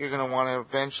to it, you're going to want to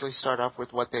eventually start off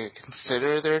with what they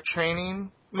consider their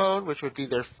training mode, which would be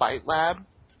their fight lab.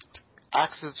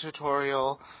 Access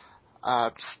tutorial.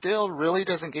 Still really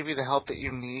doesn't give you the help that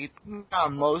you need.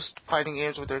 Most fighting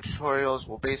games with their tutorials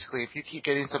will basically, if you keep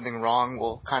getting something wrong,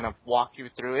 will kind of walk you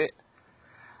through it.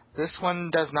 This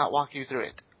one does not walk you through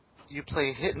it. You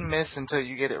play hit and miss until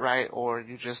you get it right, or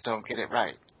you just don't get it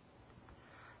right.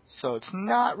 So it's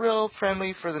not real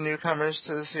friendly for the newcomers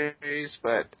to the series,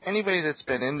 but anybody that's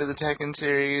been into the Tekken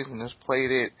series and has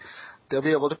played it, they'll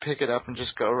be able to pick it up and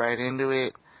just go right into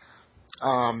it.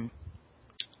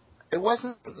 It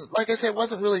wasn't, like I said, it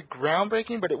wasn't really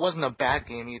groundbreaking, but it wasn't a bad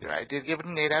game either. I did give it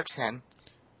an 8 out of 10.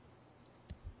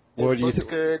 What do you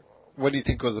good. What do you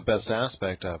think was the best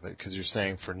aspect of it? Because you're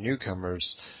saying for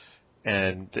newcomers,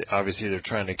 and obviously they're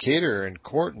trying to cater and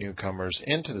court newcomers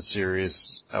into the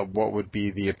series, what would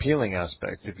be the appealing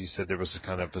aspect if you said there was a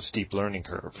kind of a steep learning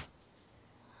curve?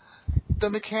 The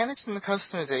mechanics and the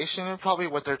customization are probably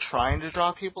what they're trying to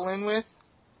draw people in with,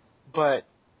 but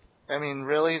I mean,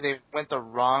 really, they went the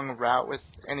wrong route with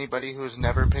anybody who's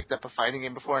never picked up a fighting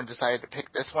game before and decided to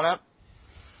pick this one up,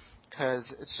 because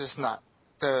it's just not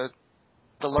the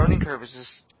learning curve is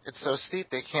just, it's so steep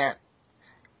they can't.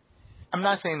 I'm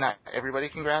not saying not everybody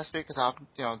can grasp it, because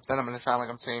then I'm going to sound like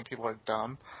I'm saying people are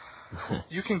dumb.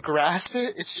 You can grasp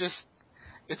it. It's just,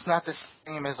 it's not the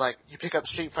same as like you pick up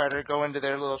Street Fighter, go into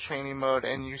their little training mode,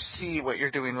 and you see what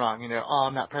you're doing wrong. Oh,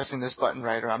 I'm not pressing this button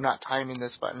right, or I'm not timing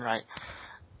this button right.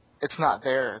 It's not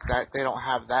there. That they don't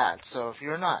have that. So if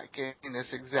you're not getting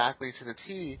this exactly to the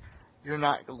T, you're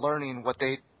not learning what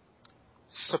they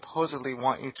supposedly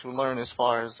want you to learn as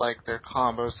far as like their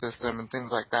combo system and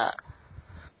things like that.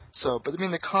 So, but I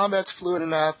mean, the combat's fluid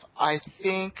enough. I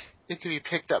think it could be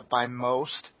picked up by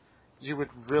most. You would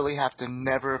really have to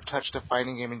never have touched a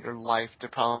fighting game in your life to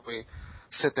probably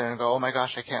sit there and go, oh my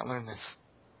gosh, I can't learn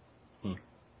this.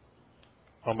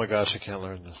 Oh my gosh, I can't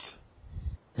learn this.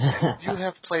 You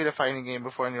have played a fighting game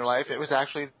before in your life. It was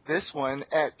actually this one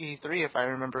at E3, if I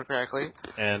remember correctly.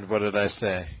 And what did I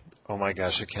say? Oh my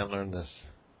gosh, I can't learn this.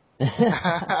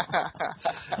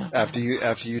 After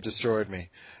you destroyed me.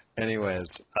 Anyways,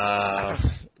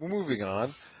 moving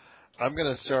on. I'm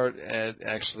going to start and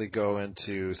actually go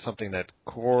into something that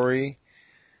Corey,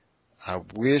 I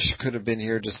wish could have been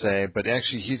here to say, but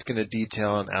actually he's going to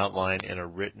detail and outline in a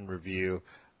written review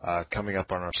coming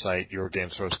up on our site,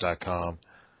 YourGameSource.com.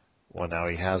 Well, now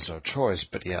he has no choice,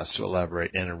 but he has to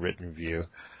elaborate in a written review.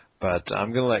 But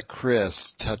I'm going to let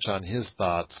Chris touch on his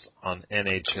thoughts on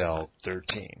NHL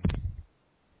 13.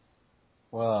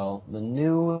 Well, the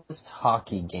newest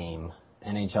hockey game,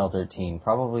 NHL 13,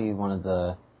 probably one of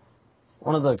the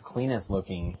one of the cleanest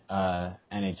looking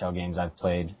NHL games I've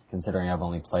played, considering I've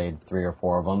only played 3 or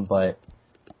 4 of them. But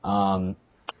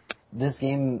this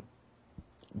game,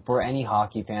 for any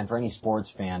hockey fan, for any sports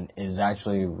fan, is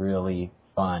actually really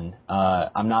fun.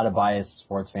 I'm not a biased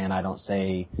sports fan. I don't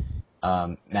say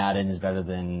Madden is better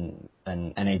than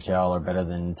NHL or better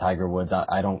than Tiger Woods.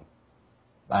 I don't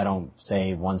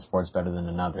say one sport's better than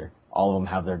another. All of them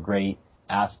have their great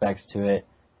aspects to it,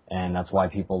 and that's why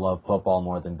people love football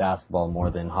more than basketball, more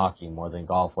than hockey, more than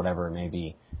golf, whatever it may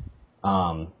be.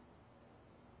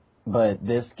 But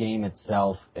this game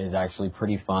itself is actually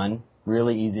pretty fun,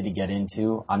 really easy to get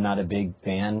into. I'm not a big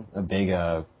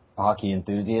hockey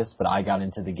enthusiast, but I got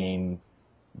into the game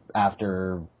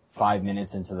after 5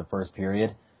 minutes into the first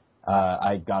period.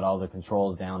 I got all the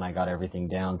controls down, I got everything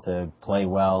down to play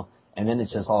well, and then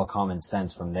it's just all common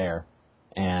sense from there.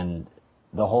 And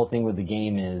the whole thing with the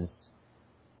game is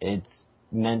it's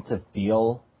meant to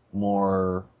feel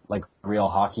more like a real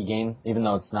hockey game, even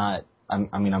though it's not. I'm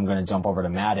going to jump over to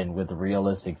Madden with the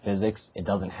realistic physics. It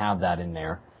doesn't have that in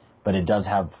there, but it does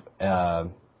have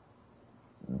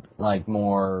like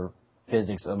more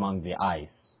physics among the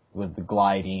ice with the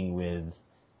gliding, with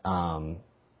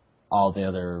all the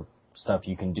other stuff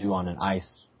you can do on an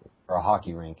ice or a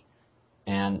hockey rink.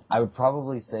 And I would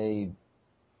probably say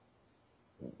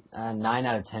 9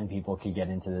 out of 10 people could get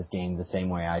into this game the same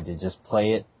way I did. Just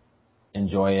play it,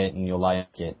 enjoy it, and you'll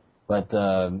like it. But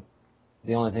the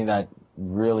only thing that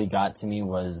really got to me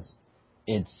was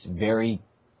it's very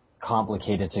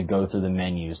complicated to go through the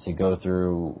menus, to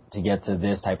get to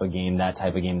this type of game, that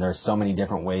type of game. There's so many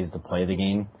different ways to play the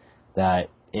game that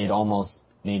it almost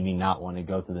made me not want to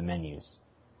go through the menus.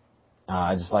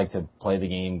 I just like to play the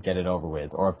game, get it over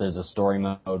with. Or if there's a story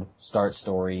mode, start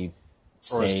story,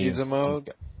 or save, a season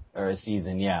mode, or a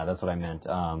season. Yeah, that's what I meant.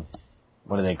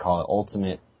 What do they call it?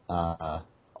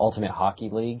 Ultimate Hockey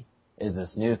League is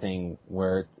this new thing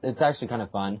where it's actually kind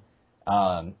of fun.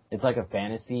 It's like a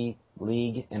fantasy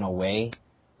league in a way,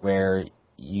 where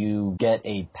you get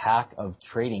a pack of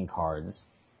trading cards,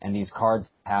 and these cards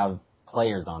have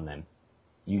players on them.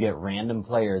 You get random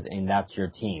players, and that's your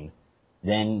team.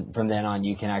 Then, from then on,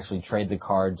 you can actually trade the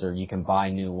cards, or you can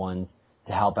buy new ones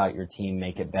to help out your team,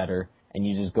 make it better, and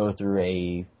you just go through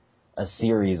a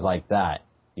series like that.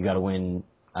 You got to win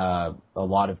a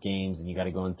lot of games, and you got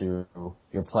to go in through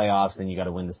your playoffs, and you got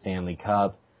to win the Stanley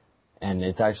Cup, and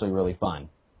it's actually really fun.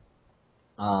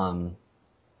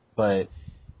 But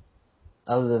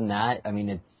other than that, I mean,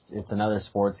 it's another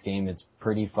sports game. It's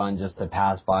pretty fun just to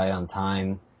pass by on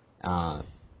time.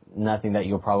 Nothing that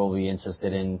you'll probably be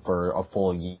interested in for a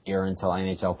full year until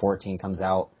NHL 14 comes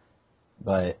out.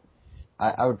 But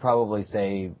I would probably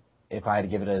say, if I had to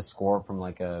give it a score from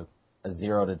like a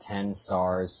 0 to 10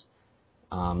 stars,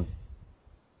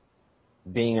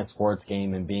 being a sports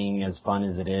game and being as fun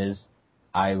as it is,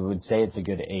 I would say it's a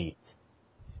good 8.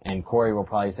 And Corey will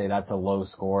probably say that's a low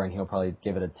score, and he'll probably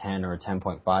give it a 10 or a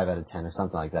 10.5 out of 10 or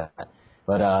something like that.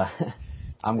 But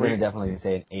I'm going to definitely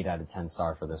say an 8 out of 10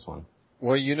 star for this one.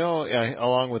 Well,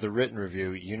 along with a written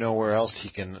review, where else he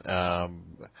can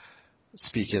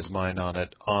speak his mind on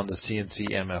it on the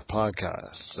CNC MF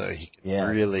podcast. So he can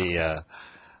really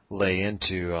lay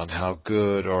into on how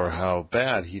good or how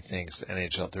bad he thinks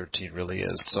NHL 13 really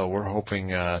is. So we're hoping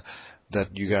that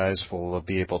you guys will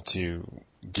be able to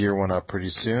gear one up pretty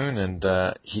soon, and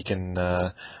he can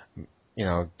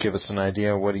give us an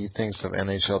idea of what he thinks of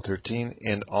NHL 13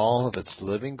 in all of its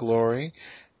living glory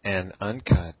and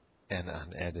uncut and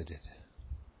unedited.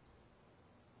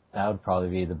 That would probably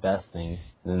be the best thing.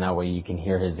 And then that way you can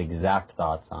hear his exact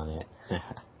thoughts on it.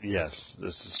 Yes,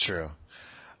 this is true.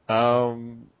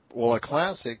 Well, a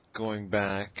classic going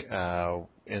back to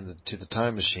the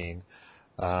time machine,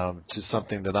 to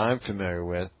something that I'm familiar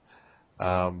with,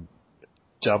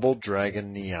 Double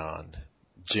Dragon Neon.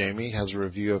 Jamie has a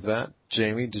review of that.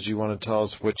 Jamie, did you want to tell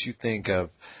us what you think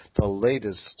of the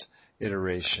latest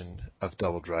iteration of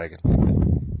Double Dragon?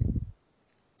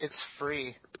 It's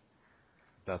free.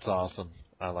 That's awesome.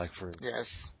 I like free. Yes.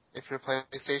 If you're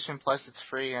PlayStation Plus, it's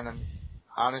free, and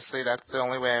honestly, that's the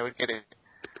only way I would get it.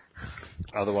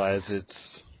 Otherwise, it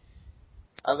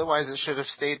should have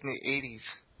stayed in the 80s.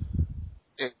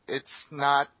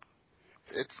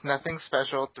 It's nothing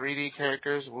special. 3D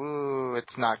characters, woo,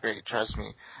 it's not great, trust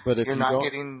me. But if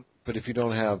you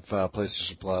don't have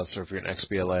PlayStation Plus, or if you're an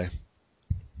XBLA,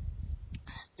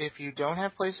 if you don't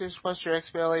have PlayStation Plus or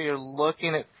XBLA, you're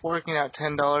looking at forking out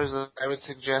 $10 that I would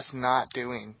suggest not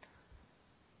doing.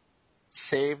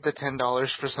 Save the $10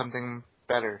 for something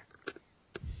better.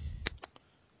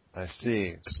 I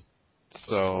see.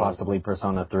 So possibly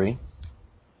Persona 3?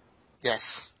 Yes.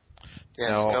 Yes,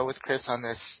 Now- go with Chris on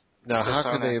this. Now, how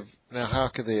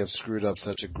Persona. could they have screwed up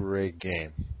such a great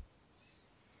game?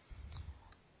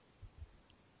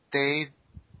 They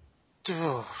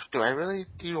do. Do I really?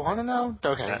 Do you want to know?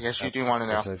 Okay, yes, you do want to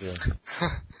know. Yes, I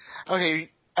do.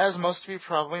 Okay, as most of you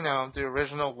probably know, the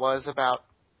original was about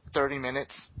 30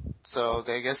 minutes. So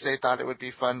I guess they thought it would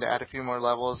be fun to add a few more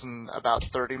levels and about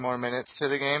 30 more minutes to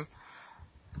the game.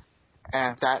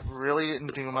 And that really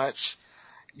didn't do much.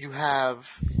 You have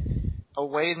a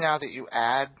way now that you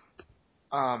add,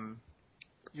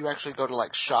 you actually go to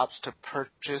like shops to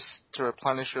purchase to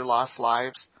replenish your lost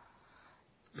lives.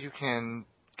 You can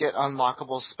get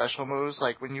unlockable special moves.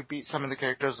 Like when you beat some of the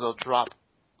characters, they'll drop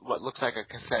what looks like a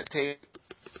cassette tape.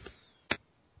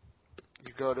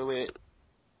 You go to it,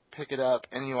 pick it up,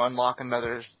 and you unlock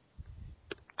another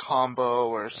combo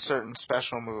or certain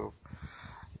special move.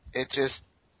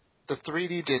 The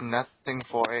 3D did nothing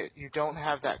for it. You don't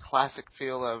have that classic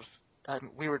feel of,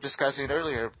 we were discussing it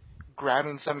earlier,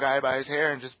 grabbing some guy by his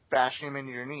hair and just bashing him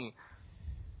into your knee.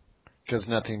 Because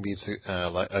nothing beats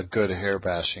like a good hair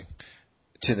bashing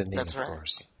to the knee, That's right. of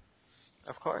course.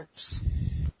 Of course.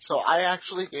 So I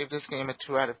actually gave this game a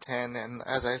 2 out of 10, and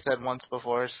as I said once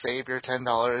before, save your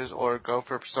 $10 or go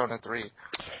for Persona 3.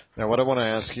 Now, what I want to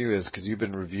ask you is, because you've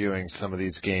been reviewing some of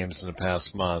these games in the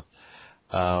past month,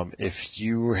 if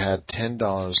you had $10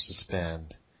 to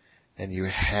spend and you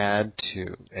had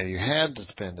to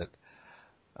spend it,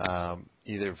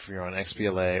 either if you're on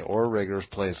XBLA or regular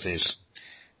PlayStation,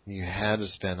 you had to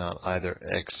spend on either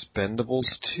Expendables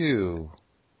 2,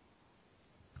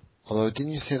 although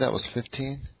didn't you say that was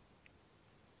 15?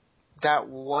 That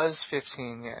was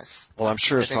 15, yes. Well, I'm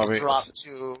sure it's probably it dropped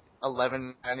to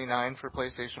 $11.99 for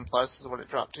PlayStation Plus is what it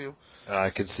dropped to. I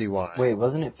could see why. Wait,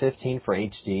 wasn't it 15 for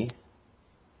HD?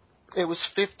 It was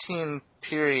 15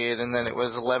 period, and then it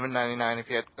was $11.99 if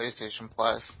you had PlayStation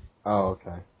Plus. Oh,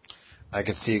 okay. I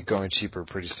could see it going cheaper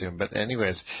pretty soon. But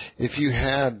anyways, if you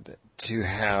had to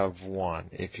have one,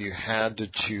 if you had to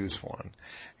choose one,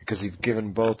 because you've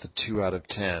given both a 2 out of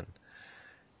 10,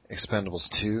 Expendables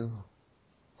 2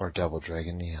 or Double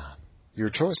Dragon Neon. Your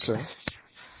choice, sir.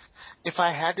 If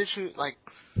I had to choose, like,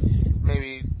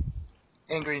 maybe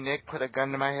Angry Nick put a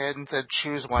gun to my head and said,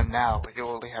 choose one now, but you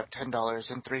only have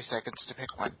 $10 and 3 seconds to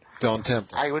pick one. Don't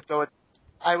tempt me. I would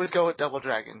go with Double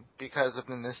Dragon because of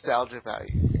the nostalgia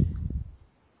value.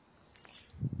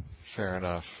 Fair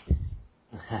enough.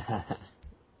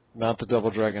 Not the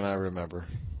Double Dragon I remember.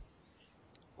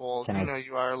 Well,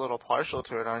 you are a little partial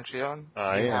to it, aren't you?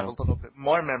 I You am. have a little bit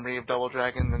more memory of Double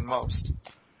Dragon than most.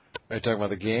 Are you talking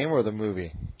about the game or the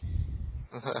movie?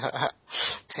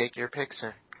 Take your pick,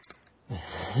 sir.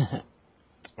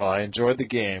 Well, I enjoyed the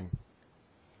game.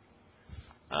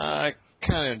 I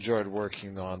kind of enjoyed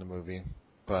working on the movie,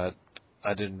 but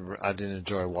I didn't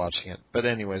enjoy watching it. But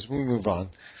anyways, we move on.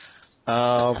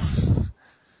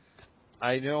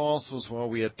 I know also as well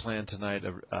we had planned tonight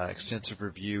an extensive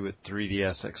review with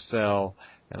 3DS XL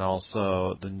and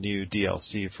also the new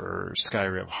DLC for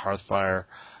Skyrim Hearthfire.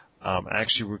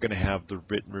 Actually, we're going to have the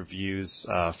written reviews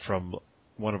from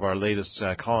one of our latest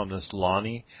columnists,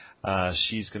 Lonnie.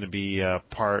 She's going to be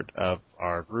part of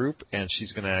our group, and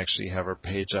she's going to actually have her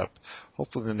page up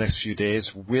hopefully in the next few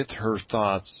days with her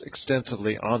thoughts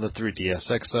extensively on the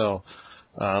 3DS XL.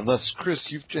 Unless, Chris,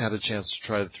 you've had a chance to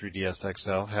try the 3DS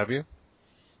XL, have you?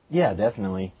 Yeah,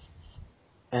 definitely.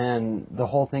 And the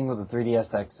whole thing with the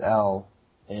 3DS XL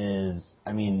is,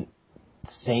 I mean,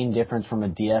 same difference from a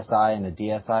DSi and a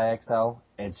DSi XL,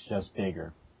 it's just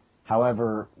bigger.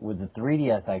 However, with the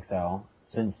 3DS XL,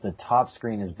 since the top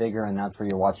screen is bigger and that's where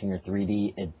you're watching your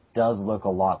 3D, it does look a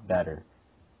lot better.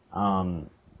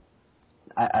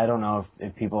 I don't know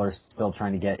if people are still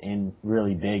trying to get in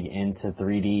really big into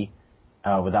 3D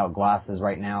without glasses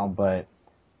right now, but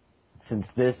since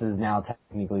this is now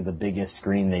technically the biggest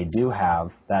screen they do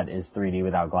have that is 3D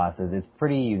without glasses, it's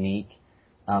pretty unique.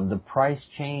 The price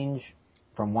change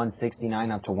from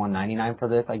 $169 up to $199 for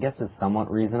this, I guess, is somewhat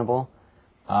reasonable.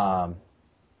 I'd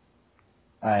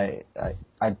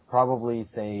probably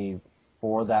say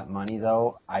for that money,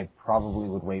 though, I probably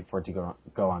would wait for it to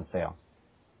go on sale.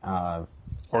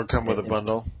 Or come with a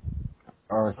bundle.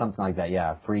 Or something like that,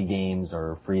 yeah. Free games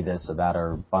or free this or that,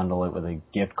 or bundle it with a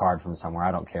gift card from somewhere.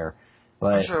 I don't care.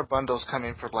 But I'm sure a bundle's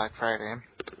coming for Black Friday.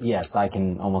 Yes, I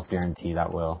can almost guarantee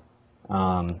that will.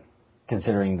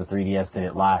 Considering the 3DS did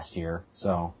it last year,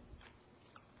 so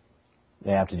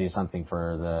they have to do something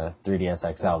for the 3DS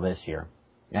XL this year.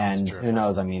 And who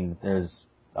knows, I mean, there's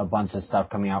a bunch of stuff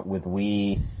coming out with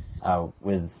Wii,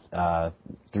 with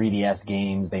 3DS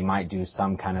games. They might do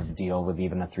some kind of deal with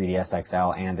even a 3DS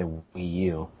XL and a Wii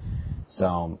U.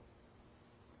 So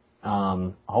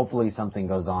Hopefully something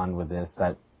goes on with this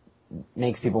that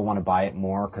makes people want to buy it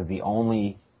more, because the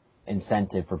only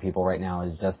incentive for people right now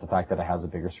is just the fact that it has a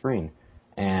bigger screen.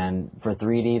 And for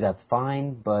 3D, that's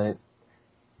fine, but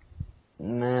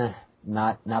not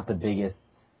the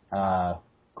biggest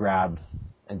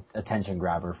attention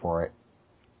grabber for it.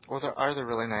 Well, there are the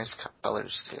really nice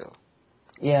colors too.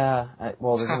 Yeah,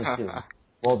 well, there's only two.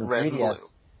 Well, the Red 3DS, and blue.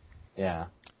 yeah.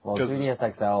 Well, 3DS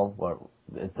XL,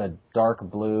 it's a dark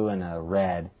blue and a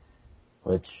red,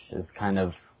 which is kind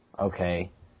of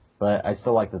okay. But I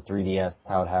still like the 3DS,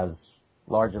 how it has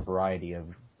larger variety of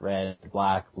red,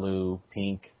 black, blue,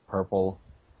 pink, purple.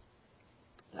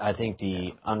 I think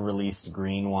the unreleased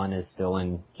green one is still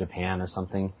in Japan or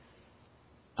something.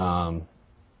 But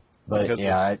because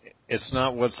yeah, it's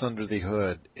not what's under the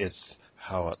hood; it's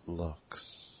how it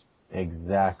looks.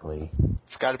 Exactly.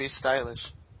 It's got to be stylish.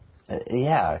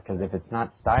 Yeah, because if it's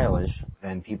not stylish,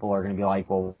 then people are going to be like,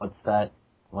 "Well, what's that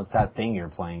thing you're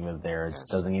playing with there? It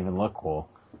doesn't even look cool."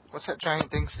 What's that giant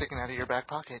thing sticking out of your back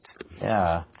pocket?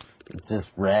 Yeah, it's just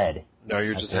red. No,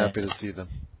 you're just happy to see them.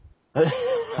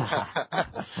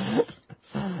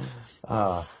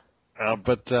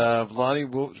 But Lonnie,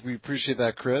 we appreciate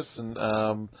that, Chris, and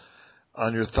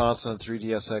on your thoughts on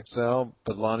 3DS XL.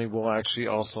 But Lonnie will actually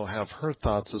also have her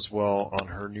thoughts as well on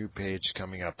her new page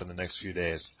coming up in the next few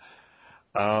days.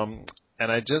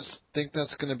 And I just think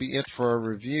that's going to be it for our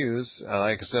reviews.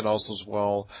 Like I said, also as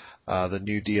well, the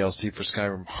new DLC for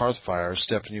Skyrim Hearthfire,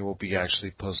 Stephanie will be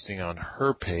actually posting on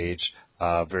her page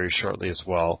very shortly as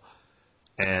well.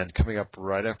 And coming up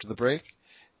right after the break,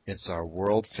 it's our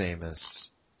world famous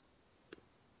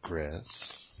Chris.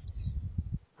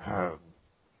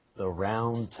 The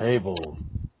Round Table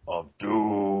of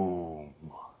Doom.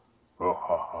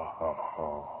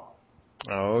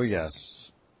 Oh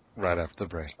yes, right after the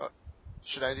break.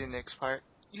 Should I do Nick's part?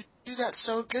 You do that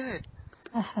so good.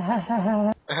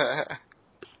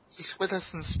 He's with us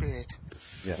in spirit.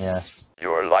 Yes.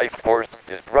 Your life force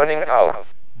is running out.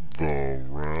 The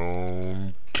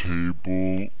Round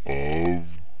Table of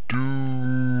Doom.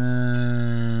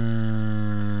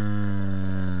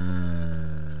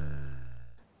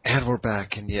 And we're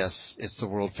back, and yes, it's the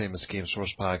world famous Game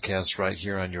Source podcast right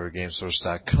here on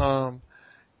yourgamesource.com.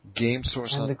 Game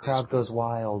Source and on the crowd Facebook. goes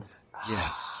wild.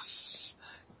 Yes.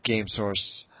 Game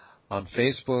Source on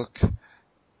Facebook,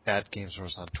 at Game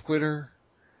Source on Twitter,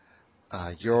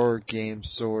 Your Game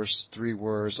Source, 3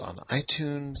 words, on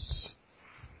iTunes.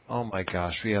 Oh my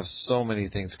gosh, we have so many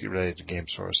things related to Game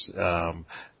Source.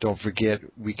 Don't forget,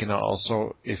 we can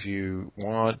also, if you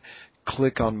want,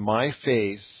 click on my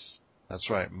face. That's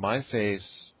right, my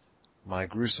face, my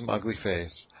gruesome, ugly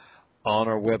face, on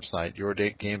our website,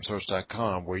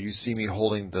 yourgamesource.com, where you see me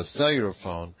holding the cellular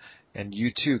phone, and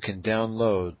you too can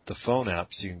download the phone app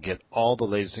so you can get all the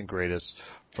latest and greatest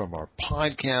from our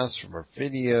podcasts, from our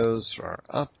videos, from our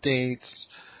updates,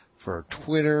 for our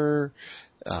Twitter,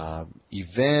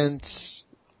 events,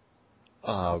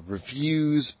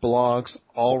 reviews, blogs,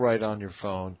 all right on your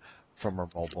phone from our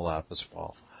mobile app as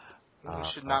well. We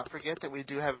should not forget that we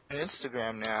do have an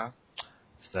Instagram now.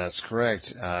 That's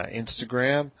correct.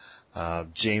 Instagram.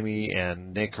 Jamie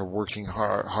and Nick are working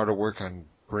hard to work on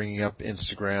bringing up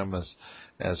Instagram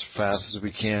as fast as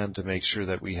we can to make sure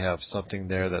that we have something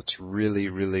there that's really,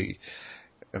 really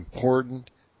important.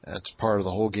 That's part of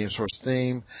the whole Game Source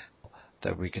theme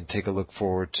that we can take a look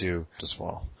forward to as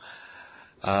well.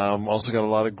 Also got a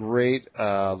lot of great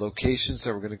locations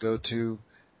that we're going to go to.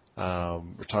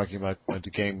 We're talking about going to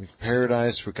Game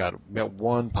Paradise. We've got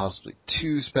 1, possibly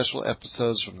 2 special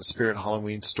episodes from the Spirit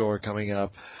Halloween store coming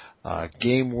up.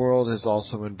 Game World has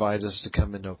also invited us to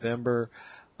come in November.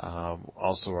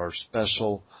 Also, our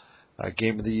special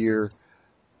Game of the Year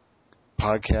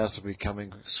podcast will be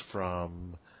coming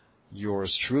from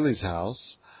yours truly's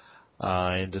house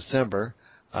in December.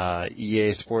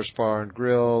 EA Sports Bar and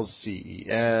Grill,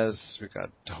 CES. We've got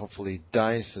hopefully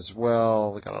DICE as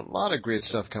well. We've got a lot of great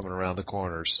stuff coming around the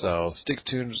corner. So stay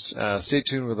tuned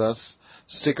with us.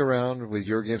 Stick around with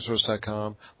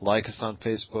yourgamesource.com. Like us on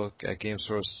Facebook at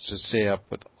GameSource to stay up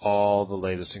with all the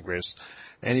latest and greatest.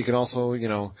 And you can also,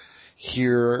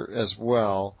 hear as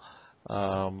well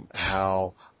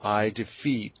how I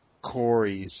defeat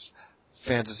Corey's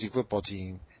fantasy football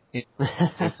team in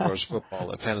Fantasy Football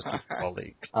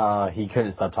League. He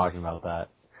couldn't stop talking about that.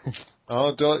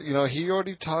 He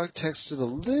already texted a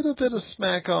little bit of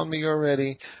smack on me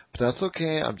already, but that's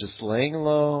okay. I'm just laying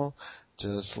low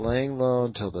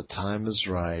until the time is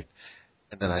right,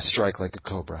 and then I strike like a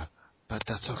cobra. But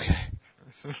that's okay.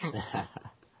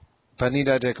 But need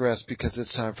I digress, because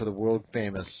it's time for the world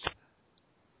famous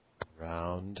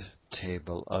Round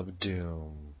Table of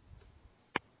Doom.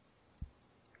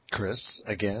 Chris,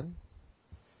 again.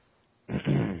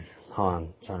 Hold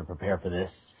on, trying to prepare for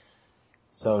this.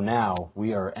 So now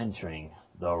we are entering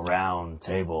the round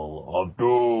table of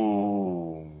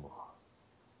doom.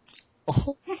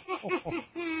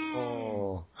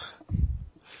 Oh.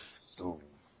 Doom.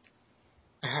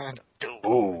 Doom.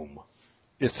 Boom.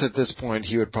 It's at this point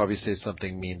he would probably say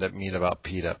something mean about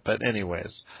PETA. But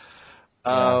anyways,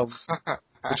 Yeah.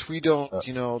 which we don't,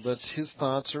 that's his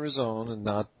thoughts are his own and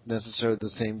not necessarily the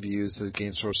same views of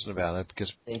Game Source Nevada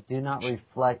because They do not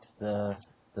reflect the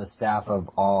staff of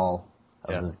all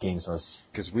of this Game Source.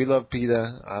 Because we love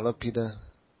PETA. I love PETA.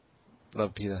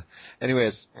 Love PETA.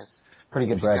 Anyways. Yes. Pretty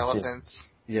good bread, Elephants.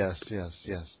 Yes.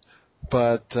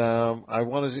 But I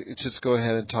wanted to just go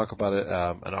ahead and talk about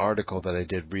an article that I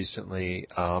did recently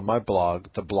on my blog,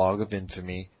 the Blog of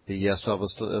Infamy, the Yes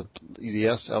Elvis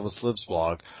Lives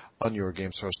blog on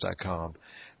YourGameSource.com,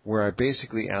 where I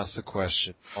basically asked the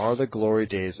question, are the glory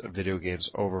days of video games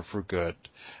over for good?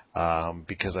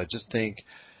 Because I just think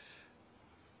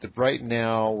that right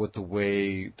now, with the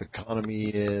way the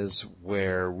economy is,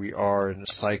 where we are in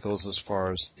cycles as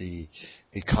far as the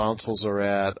consoles are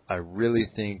at, I really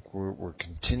think we're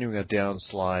continuing a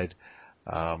downslide.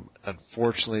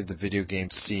 Unfortunately, the video game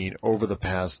scene over the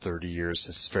past 30 years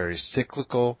is very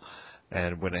cyclical,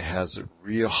 and when it has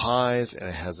real highs and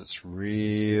it has its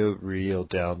real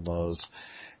down lows.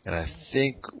 And I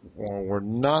think we're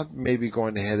not maybe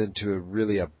going to head into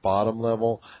a bottom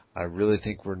level. I really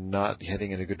think we're not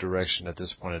heading in a good direction at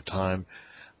this point in time.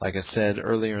 Like I said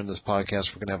earlier in this podcast,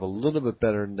 we're going to have a little bit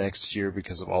better next year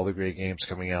because of all the great games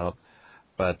coming out.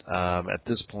 But at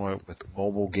this point, with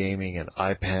mobile gaming and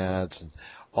iPads and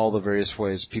all the various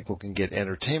ways people can get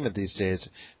entertainment these days,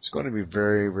 it's going to be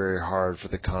very, very hard for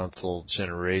the console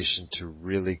generation to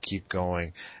really keep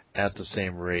going at the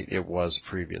same rate it was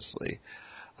previously.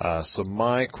 So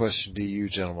my question to you,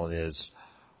 gentlemen, is,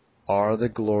 are the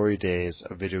glory days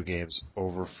of video games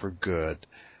over for good?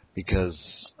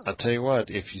 Because I'll tell you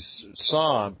what, if you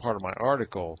saw in part of my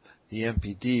article, the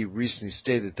MPD recently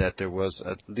stated that there was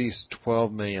at least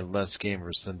 12 million less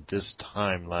gamers than this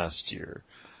time last year.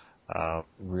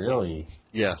 Really?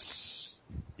 Yes.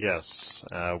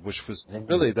 Which was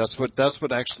really that's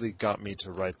what actually got me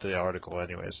to write the article.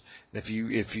 Anyways, if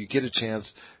you get a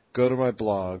chance, go to my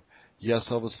blog. Yes,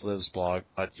 Elvis Lives blog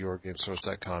at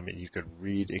YourGameSource.com, and you can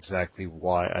read exactly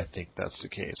why I think that's the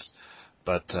case.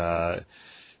 But,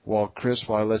 Chris,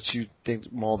 while I let you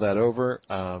mull that over,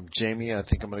 Jamie, I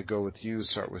think I'm going to go with you,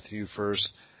 start with you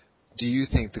first. Do you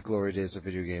think the glory days of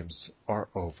video games are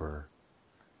over?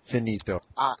 Finito.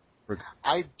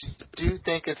 I do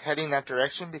think it's heading that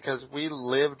direction because we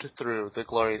lived through the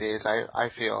glory days, I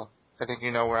feel. I think you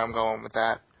know where I'm going with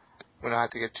that. We don't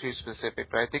have to get too specific,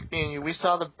 but I think me and you, we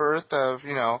saw the birth of,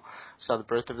 saw the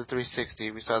birth of the 360,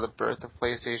 we saw the birth of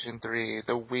PlayStation 3,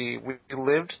 the Wii. We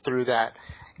lived through that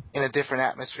in a different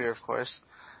atmosphere, of course,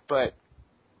 but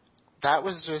that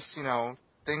was just,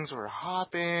 things were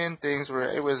hopping,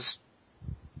 it was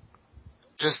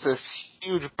just this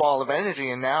huge ball of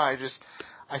energy, and now I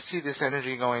see this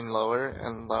energy going lower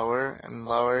and lower and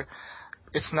lower.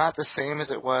 It's not the same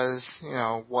as it was,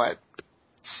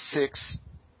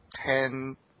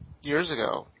 6-10 years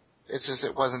ago. It's just,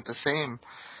 it wasn't the same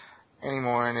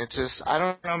anymore, and I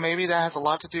don't know, maybe that has a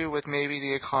lot to do with maybe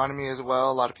the economy as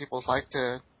well. A lot of people like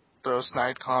to throw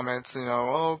snide comments,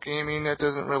 oh, gaming, that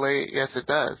doesn't relate. Yes, it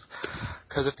does.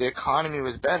 Because if the economy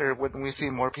was better, wouldn't we see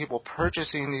more people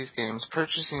purchasing these games,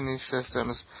 purchasing these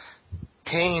systems,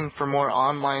 paying for more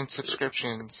online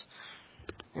subscriptions?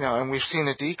 And we've seen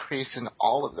a decrease in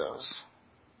all of those.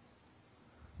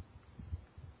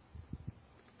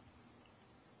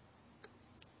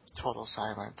 Total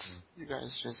silence. You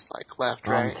guys just left,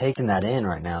 right? I'm taking that in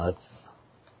right now. It's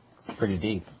pretty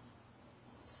deep.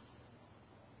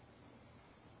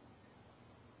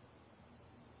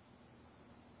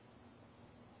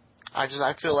 I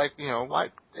feel like,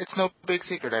 it's no big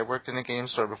secret. I worked in a game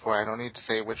store before. I don't need to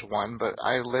say which one, but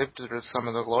I lived through some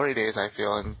of the glory days, I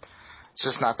feel, and it's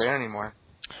just not there anymore.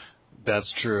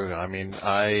 That's true. I mean,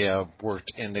 I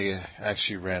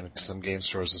actually ran some game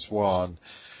stores as well, and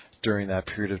during that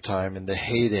period of time in the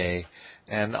heyday,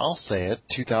 and I'll say it,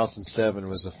 2007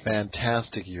 was a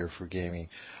fantastic year for gaming.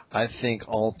 I think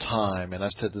all time, and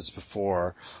I've said this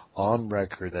before on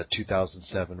record, that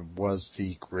 2007 was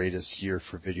the greatest year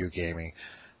for video gaming,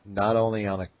 not only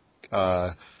on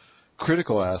a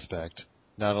critical aspect,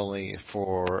 not only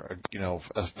for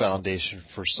a foundation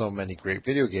for so many great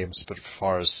video games, but as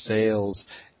far as sales,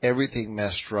 everything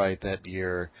meshed right that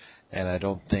year, and I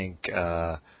don't think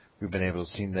we've been able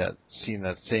to see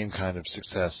that same kind of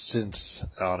success since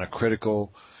on a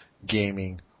critical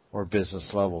gaming or business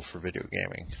level for video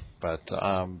gaming. But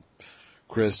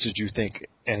Chris, did you think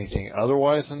anything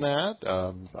otherwise than that?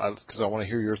 Because I want to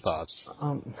hear your thoughts.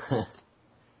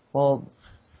 Well,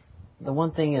 the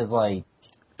one thing is like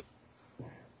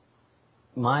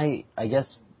I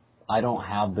guess I don't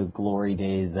have the glory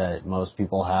days that most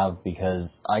people have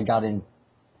because I got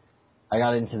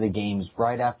into the games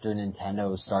right after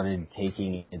Nintendo started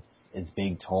taking its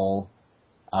big toll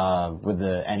with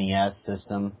the NES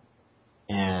system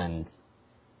and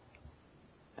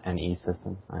NE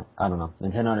system. I don't know,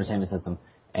 Nintendo Entertainment System,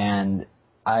 and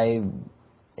I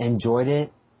enjoyed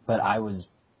it, but I was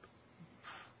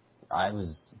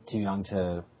too young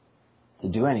to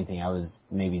do anything. I was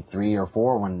maybe 3 or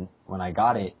 4 when I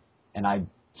got it, and I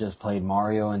just played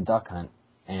Mario and Duck Hunt.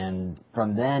 And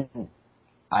from then,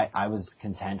 I was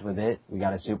content with it. We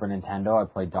got a Super Nintendo. I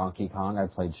played Donkey Kong. I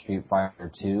played Street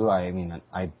Fighter 2.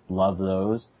 I love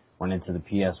those. Went into the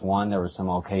PS1. There were some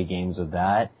okay games with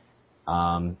that.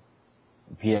 PS2,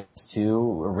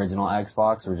 original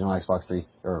Xbox 3,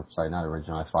 or sorry, not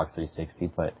original Xbox 360,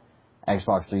 but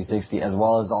Xbox 360, as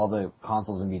well as all the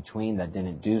consoles in between that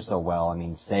didn't do so well. I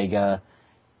mean, Sega,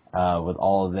 with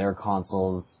all of their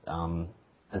consoles,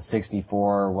 the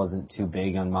 64 wasn't too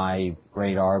big on my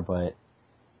radar, but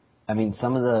I mean,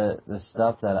 some of the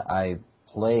stuff that I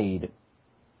played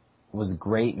was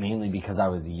great mainly because I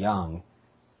was young.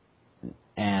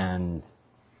 And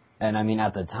I mean,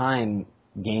 at the time,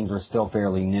 games were still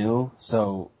fairly new,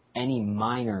 so any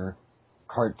minor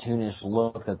cartoonish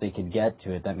look that they could get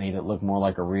to it that made it look more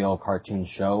like a real cartoon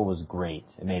show was great.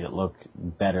 It made it look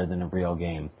better than a real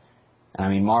game. And I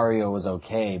mean, Mario was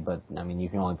okay, but I mean, you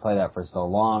can only play that for so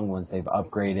long. Once they've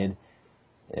upgraded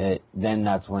it, then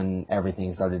that's when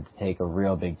everything started to take a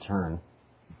real big turn.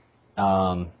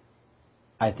 I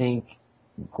think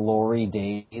glory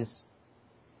days,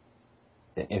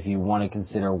 if you want to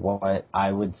consider what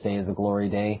I would say is a glory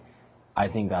day, I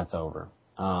think that's over.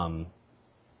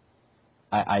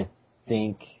 I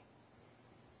think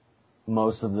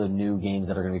most of the new games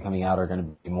that are going to be coming out are going to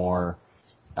be more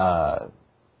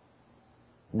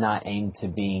not aimed to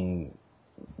being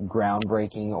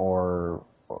groundbreaking or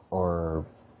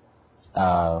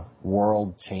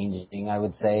world changing, I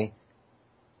would say.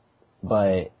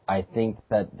 But I think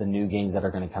that the new games that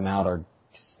are going to come out are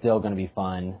still going to be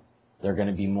fun. They're going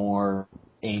to be more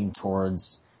aimed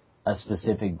towards a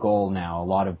specific goal now. A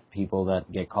lot of people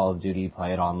that get Call of Duty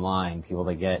play it online. People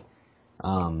that get,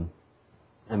 I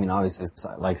mean, obviously,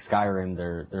 like Skyrim,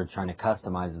 they're trying to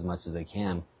customize as much as they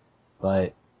can.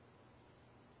 But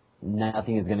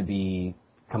nothing is going to be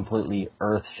completely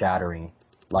earth-shattering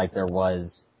like there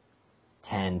was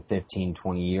 10, 15,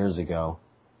 20 years ago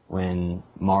when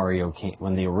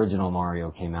when the original Mario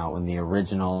came out, when the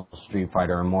original Street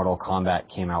Fighter and Mortal Kombat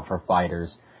came out for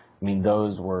fighters. I mean,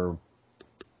 those were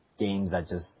games that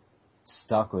just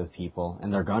stuck with people,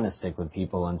 and they're going to stick with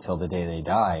people until the day they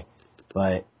die.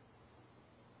 But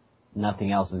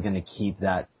nothing else is going to keep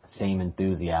that same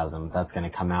enthusiasm that's going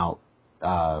to come out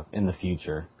in the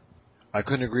future. I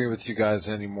couldn't agree with you guys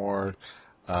anymore.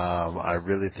 I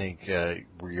really think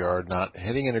we are not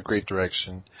heading in a great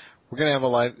direction. We're going to have a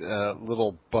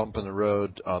little bump in the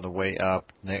road on the way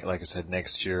up, like I said,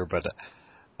 next year. But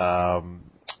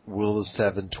will the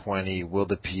 720, will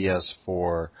the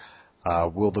PS4,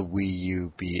 will the Wii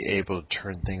U be able to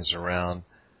turn things around?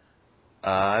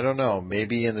 I don't know.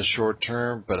 Maybe in the short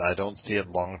term, but I don't see it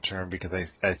long term because I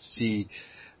see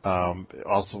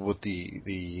also with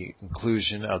the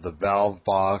inclusion of the Valve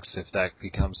box, if that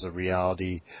becomes a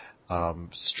reality,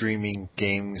 streaming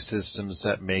gaming systems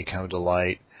that may come to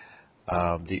light.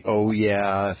 The Oh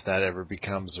Yeah, if that ever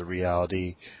becomes a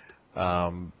reality.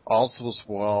 Also as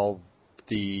well,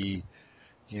 the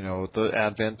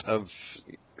advent of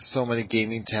so many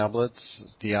gaming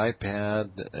tablets, the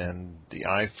iPad and the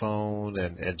iPhone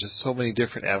and just so many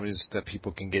different avenues that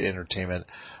people can get entertainment.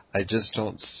 I just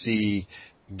don't see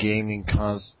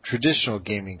traditional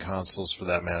gaming consoles for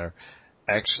that matter,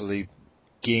 actually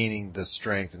gaining the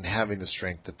strength and having the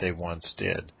strength that they once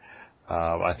did.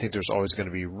 I think there's always going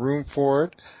to be room for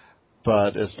it,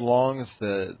 but as long as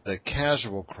the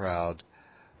casual crowd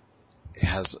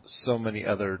has so many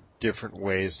other different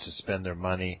ways to spend their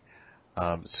money,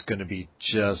 it's going to be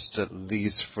just, at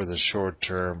least for the short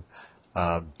term,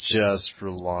 just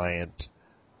reliant,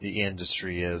 the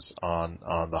industry is on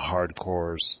the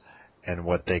hardcores and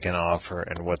what they can offer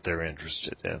and what they're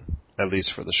interested in, at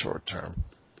least for the short term.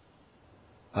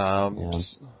 What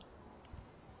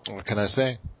can I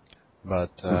say?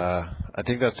 But I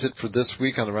think that's it for this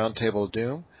week on the Roundtable of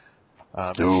Doom.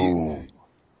 Doom.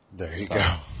 There you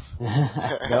go.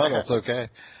 No, that's okay.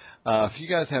 If you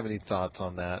guys have any thoughts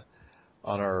on that,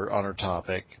 on our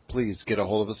topic, please get a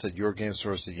hold of us at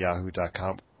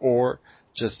yourgamesource@yahoo.com, or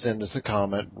just send us a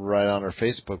comment right on our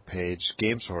Facebook page,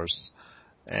 GameSource,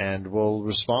 and we'll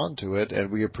respond to it.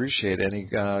 And we appreciate any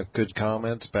good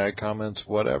comments, bad comments,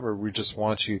 whatever. We just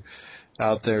want you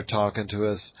out there talking to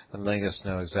us and letting us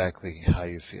know exactly how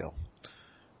you feel.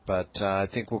 But I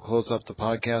think we'll close up the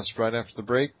podcast right after the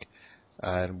break,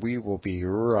 and we will be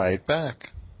right back.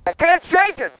 I can't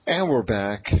shake it! And we're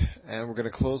back, and we're going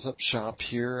to close up shop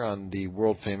here on the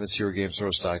world-famous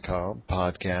YourGameSource.com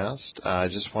podcast. I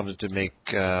just wanted to make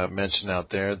mention out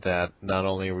there that not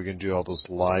only are we going to do all those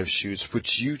live shoots,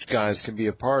 which you guys can be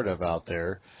a part of out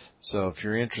there, so if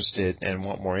you're interested and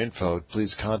want more info,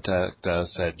 please contact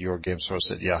us at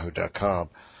YourGameSource@yahoo.com.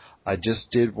 I just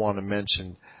did want to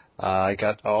mention I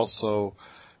got also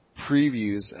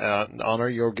previews on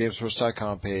our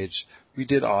YourGameSource.com page. We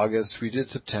did August, we did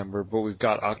September, but we've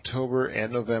got October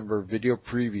and November video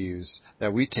previews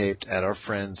that we taped at our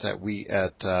friends at We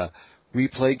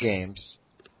Play Games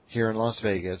here in Las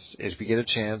Vegas. If you get a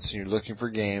chance and you're looking for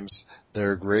games,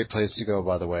 they're a great place to go,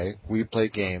 by the way. We Play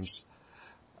Games.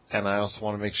 And I also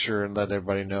want to make sure and let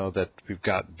everybody know that we've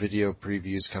got video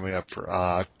previews coming up for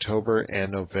October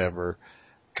and November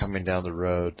coming down the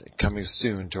road, coming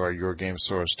soon to our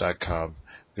YourGameSource.com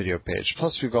video page.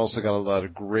 Plus, we've also got a lot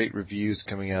of great reviews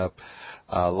coming up,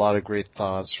 a lot of great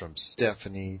thoughts from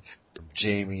Stephanie, from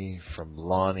Jamie, from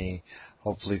Lonnie,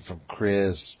 hopefully from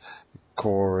Chris,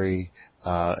 Corey,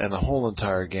 and the whole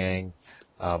entire gang.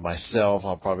 Myself,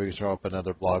 I'll probably throw up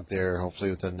another blog there, hopefully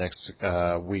within the next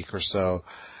week or so.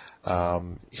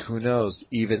 Who knows?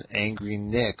 Even Angry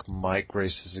Nick might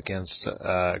grace us again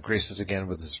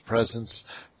with his presence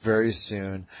very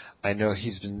soon. I know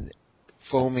he's been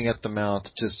foaming at the mouth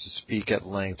just to speak at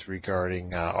length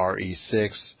regarding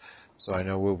RE6, so I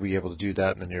know we'll be able to do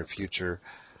that in the near future.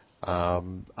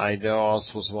 I know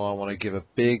also as well I want to give a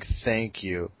big thank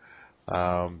you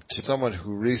to someone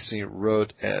who recently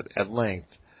wrote at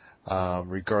length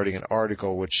regarding an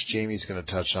article which Jamie's going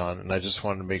to touch on, and I just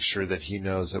wanted to make sure that he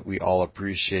knows that we all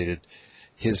appreciated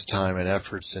his time and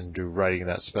efforts into writing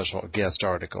that special guest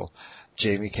article.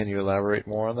 Jamie, can you elaborate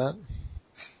more on that?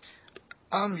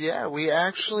 Yeah, we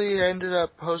actually ended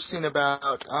up posting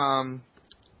about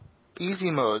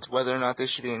easy modes, whether or not they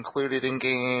should be included in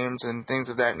games and things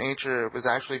of that nature. It was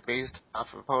actually based off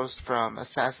a post from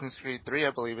Assassin's Creed 3,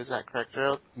 I believe. Is that correct,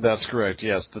 Gerald? That's correct,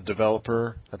 yes. The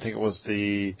developer, I think it was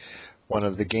one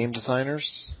of the game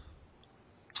designers.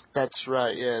 That's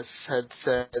right, yes. Had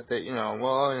said that,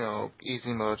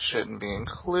 easy mode shouldn't be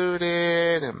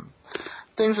included and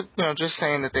things, just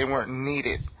saying that they weren't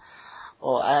needed.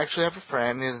 Well, I actually have a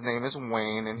friend, his name is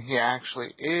Wayne, and he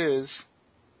actually is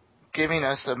giving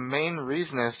us a main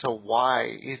reason as to why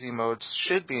easy modes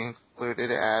should be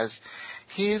included, as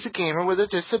he's a gamer with a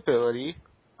disability.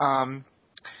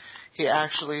 He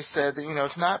actually said that,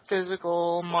 it's not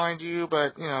physical, mind you,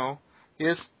 but, he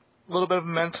has a little bit of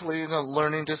mentally,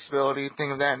 learning disability,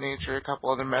 thing of that nature, a couple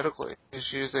other medical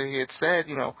issues that he had said,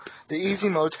 the easy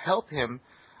modes help him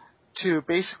to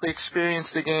basically experience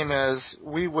the game as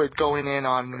we would going in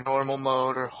on normal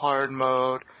mode or hard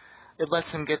mode. It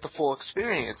lets him get the full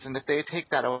experience. And if they take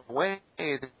that away,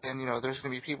 then, there's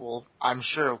going to be people, I'm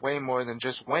sure, way more than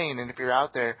just Wayne. And if you're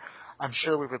out there, I'm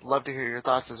sure we would love to hear your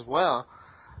thoughts as well.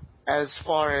 As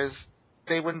far as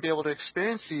they wouldn't be able to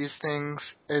experience these things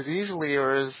as easily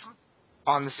or as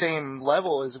on the same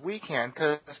level as we can,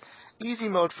 because easy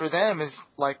mode for them is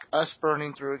like us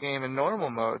burning through a game in normal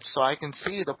mode. So I can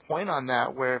see the point on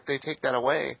that, where if they take that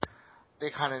away,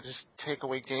 they kind of just take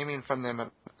away gaming from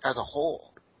them as a whole.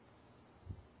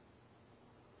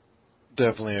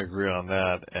 Definitely agree on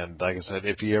that. And like I said,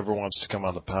 if he ever wants to come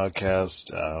on the podcast,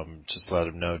 just let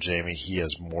him know, Jamie. He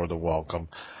is more than welcome.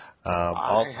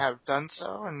 I have done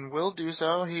so and will do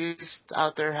so. He's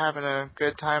out there having a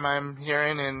good time, I'm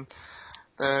hearing, in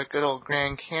the good old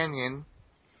Grand Canyon.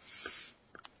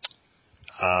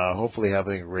 Hopefully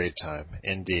having a great time,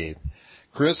 indeed.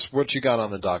 Chris, what you got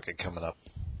on the docket coming up?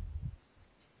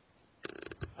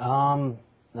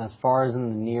 As far as in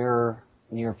the near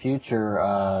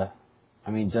future,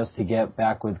 just to get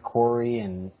back with Corey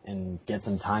and get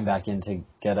some time back in to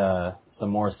get some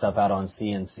more stuff out on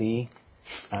CNC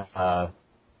MF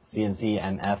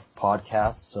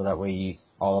podcasts, so that way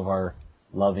all of our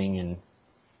loving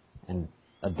and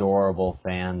adorable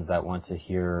fans that want to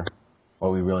hear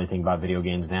what we really think about video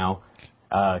games now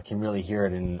can really hear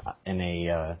it in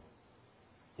a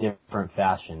different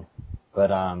fashion. But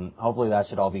hopefully that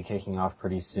should all be kicking off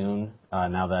pretty soon,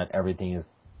 now that everything is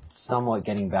somewhat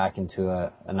getting back into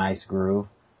a nice groove.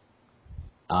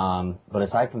 But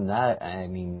aside from that, I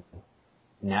mean,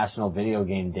 National Video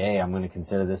Game Day, I'm going to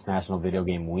consider this National Video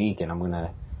Game Week, and I'm going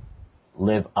to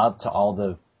live up to all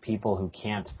the people who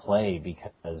can't play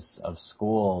because of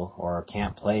school or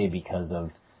can't play because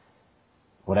of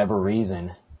whatever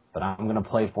reason, but I'm going to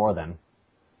play for them.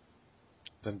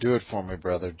 Then do it for me,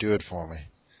 brother. Do it for me.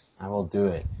 I will do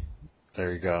it.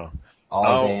 There you go.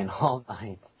 All day and all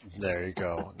night. There you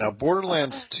go. Now,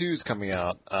 Borderlands 2 is coming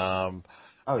out.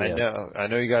 Yes. I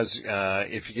know you guys,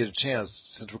 if you get a chance,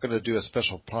 since we're going to do a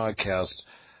special podcast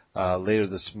later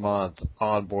this month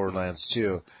on Borderlands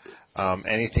 2,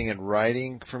 anything in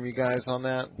writing from you guys on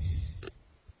that?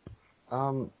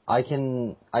 I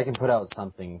can put out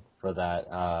something for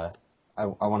that. I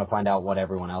want to find out what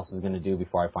everyone else is going to do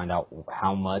before I find out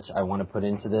how much I want to put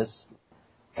into this.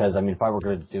 Because, I mean, if I were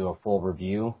going to do a full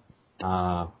review,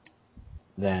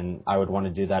 then I would want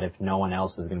to do that if no one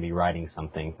else is going to be writing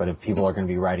something. But if people are going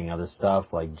to be writing other stuff,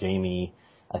 like Jamie,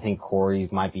 I think Corey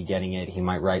might be getting it. He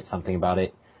might write something about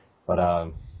it. But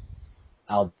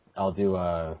I'll do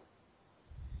a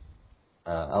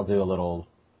little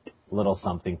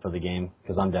something for the game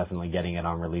because I'm definitely getting it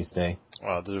on release day.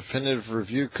 Well, the definitive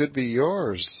review could be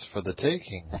yours for the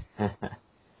taking.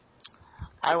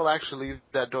 I will actually leave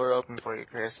that door open for you,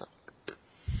 Chris.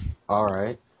 All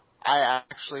right. I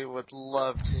actually would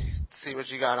love to see what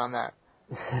you got on that.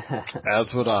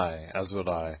 As would I.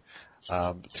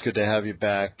 It's good to have you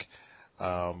back.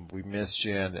 We missed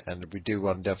you, and we do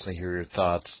want to definitely hear your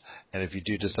thoughts. And if you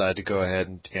do decide to go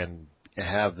ahead and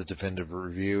have the definitive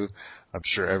review, I'm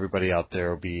sure everybody out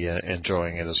there will be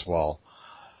enjoying it as well.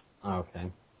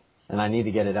 Okay. And I need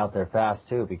to get it out there fast,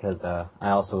 too, because I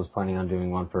also was planning on doing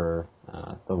one for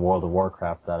the World of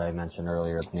Warcraft that I mentioned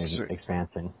earlier, the new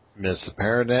expansion. Miss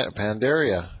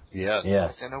Pandaria, yes.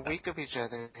 Yes. Within a week of each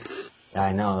other.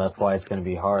 I know, that's why it's going to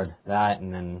be hard. That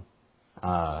and then,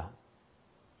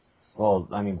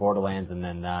 Borderlands and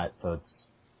then that, so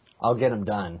I'll get them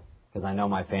done, because I know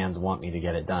my fans want me to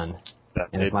get it done.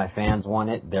 And if my fans want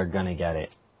it, they're going to get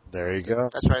it. There you go.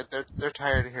 That's right, they're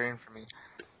tired of hearing from me.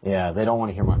 Yeah, they don't want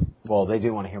to hear they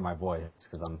do want to hear my voice,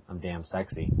 because I'm damn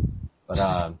sexy. But,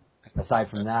 aside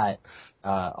from that,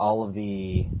 all of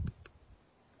the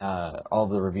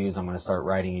reviews I'm going to start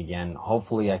writing again.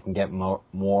 Hopefully I can get more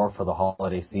for the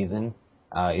holiday season,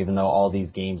 even though all these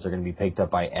games are going to be picked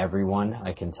up by everyone,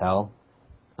 I can tell.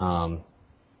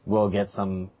 We'll get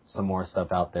some more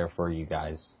stuff out there for you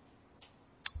guys.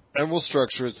 And we'll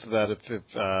structure it so that if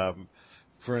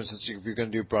for instance, if you're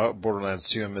going to do Borderlands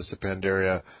 2 and Miss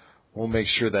Pandaria, we'll make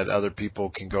sure that other people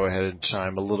can go ahead and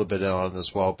chime a little bit in on as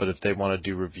well. But if they want to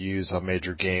do reviews on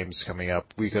major games coming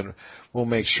up, we'll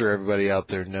make sure everybody out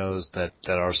there knows that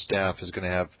our staff is going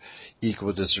to have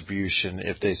equal distribution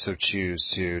if they so choose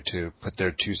to put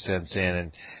their 2 cents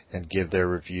in and give their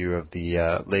review of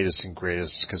the latest and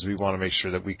greatest, because we want to make sure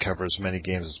that we cover as many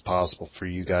games as possible for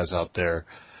you guys out there,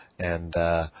 and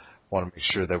want to make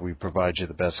sure that we provide you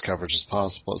the best coverage as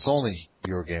possible. It's only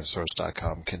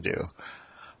YourGameSource.com can do.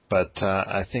 But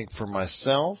I think for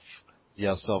myself,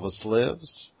 Yes Elvis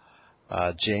Lives,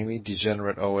 Jamie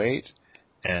Degenerate08,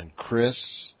 and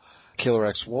Chris Killer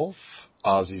X Wolf,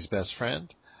 Ozzy's best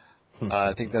friend,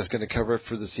 I think that's going to cover it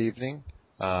for this evening.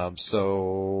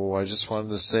 So I just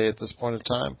wanted to say at this point in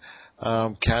time,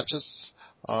 catch us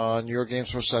on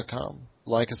YourGameSource.com,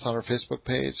 like us on our Facebook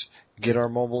page, get our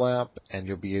mobile app, and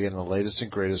you'll be getting the latest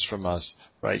and greatest from us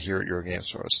right here at Your Game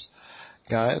Source.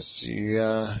 Guys,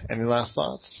 any last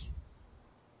thoughts?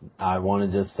 I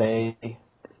want to just say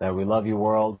that we love you,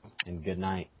 world, and good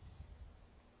night.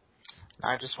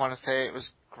 I just want to say it was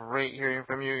great hearing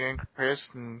from you again, Chris,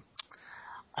 and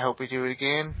I hope we do it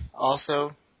again.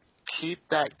 Also, keep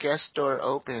that guest door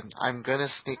open. I'm going to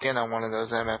sneak in on one of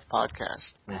those MF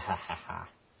podcasts.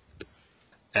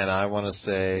 And I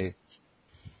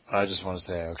just want to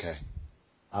say, okay.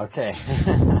 Okay.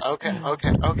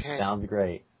 Okay. Sounds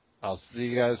great. I'll see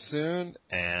you guys soon,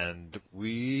 and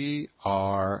we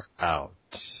are out.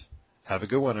 Have a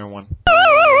good one, everyone.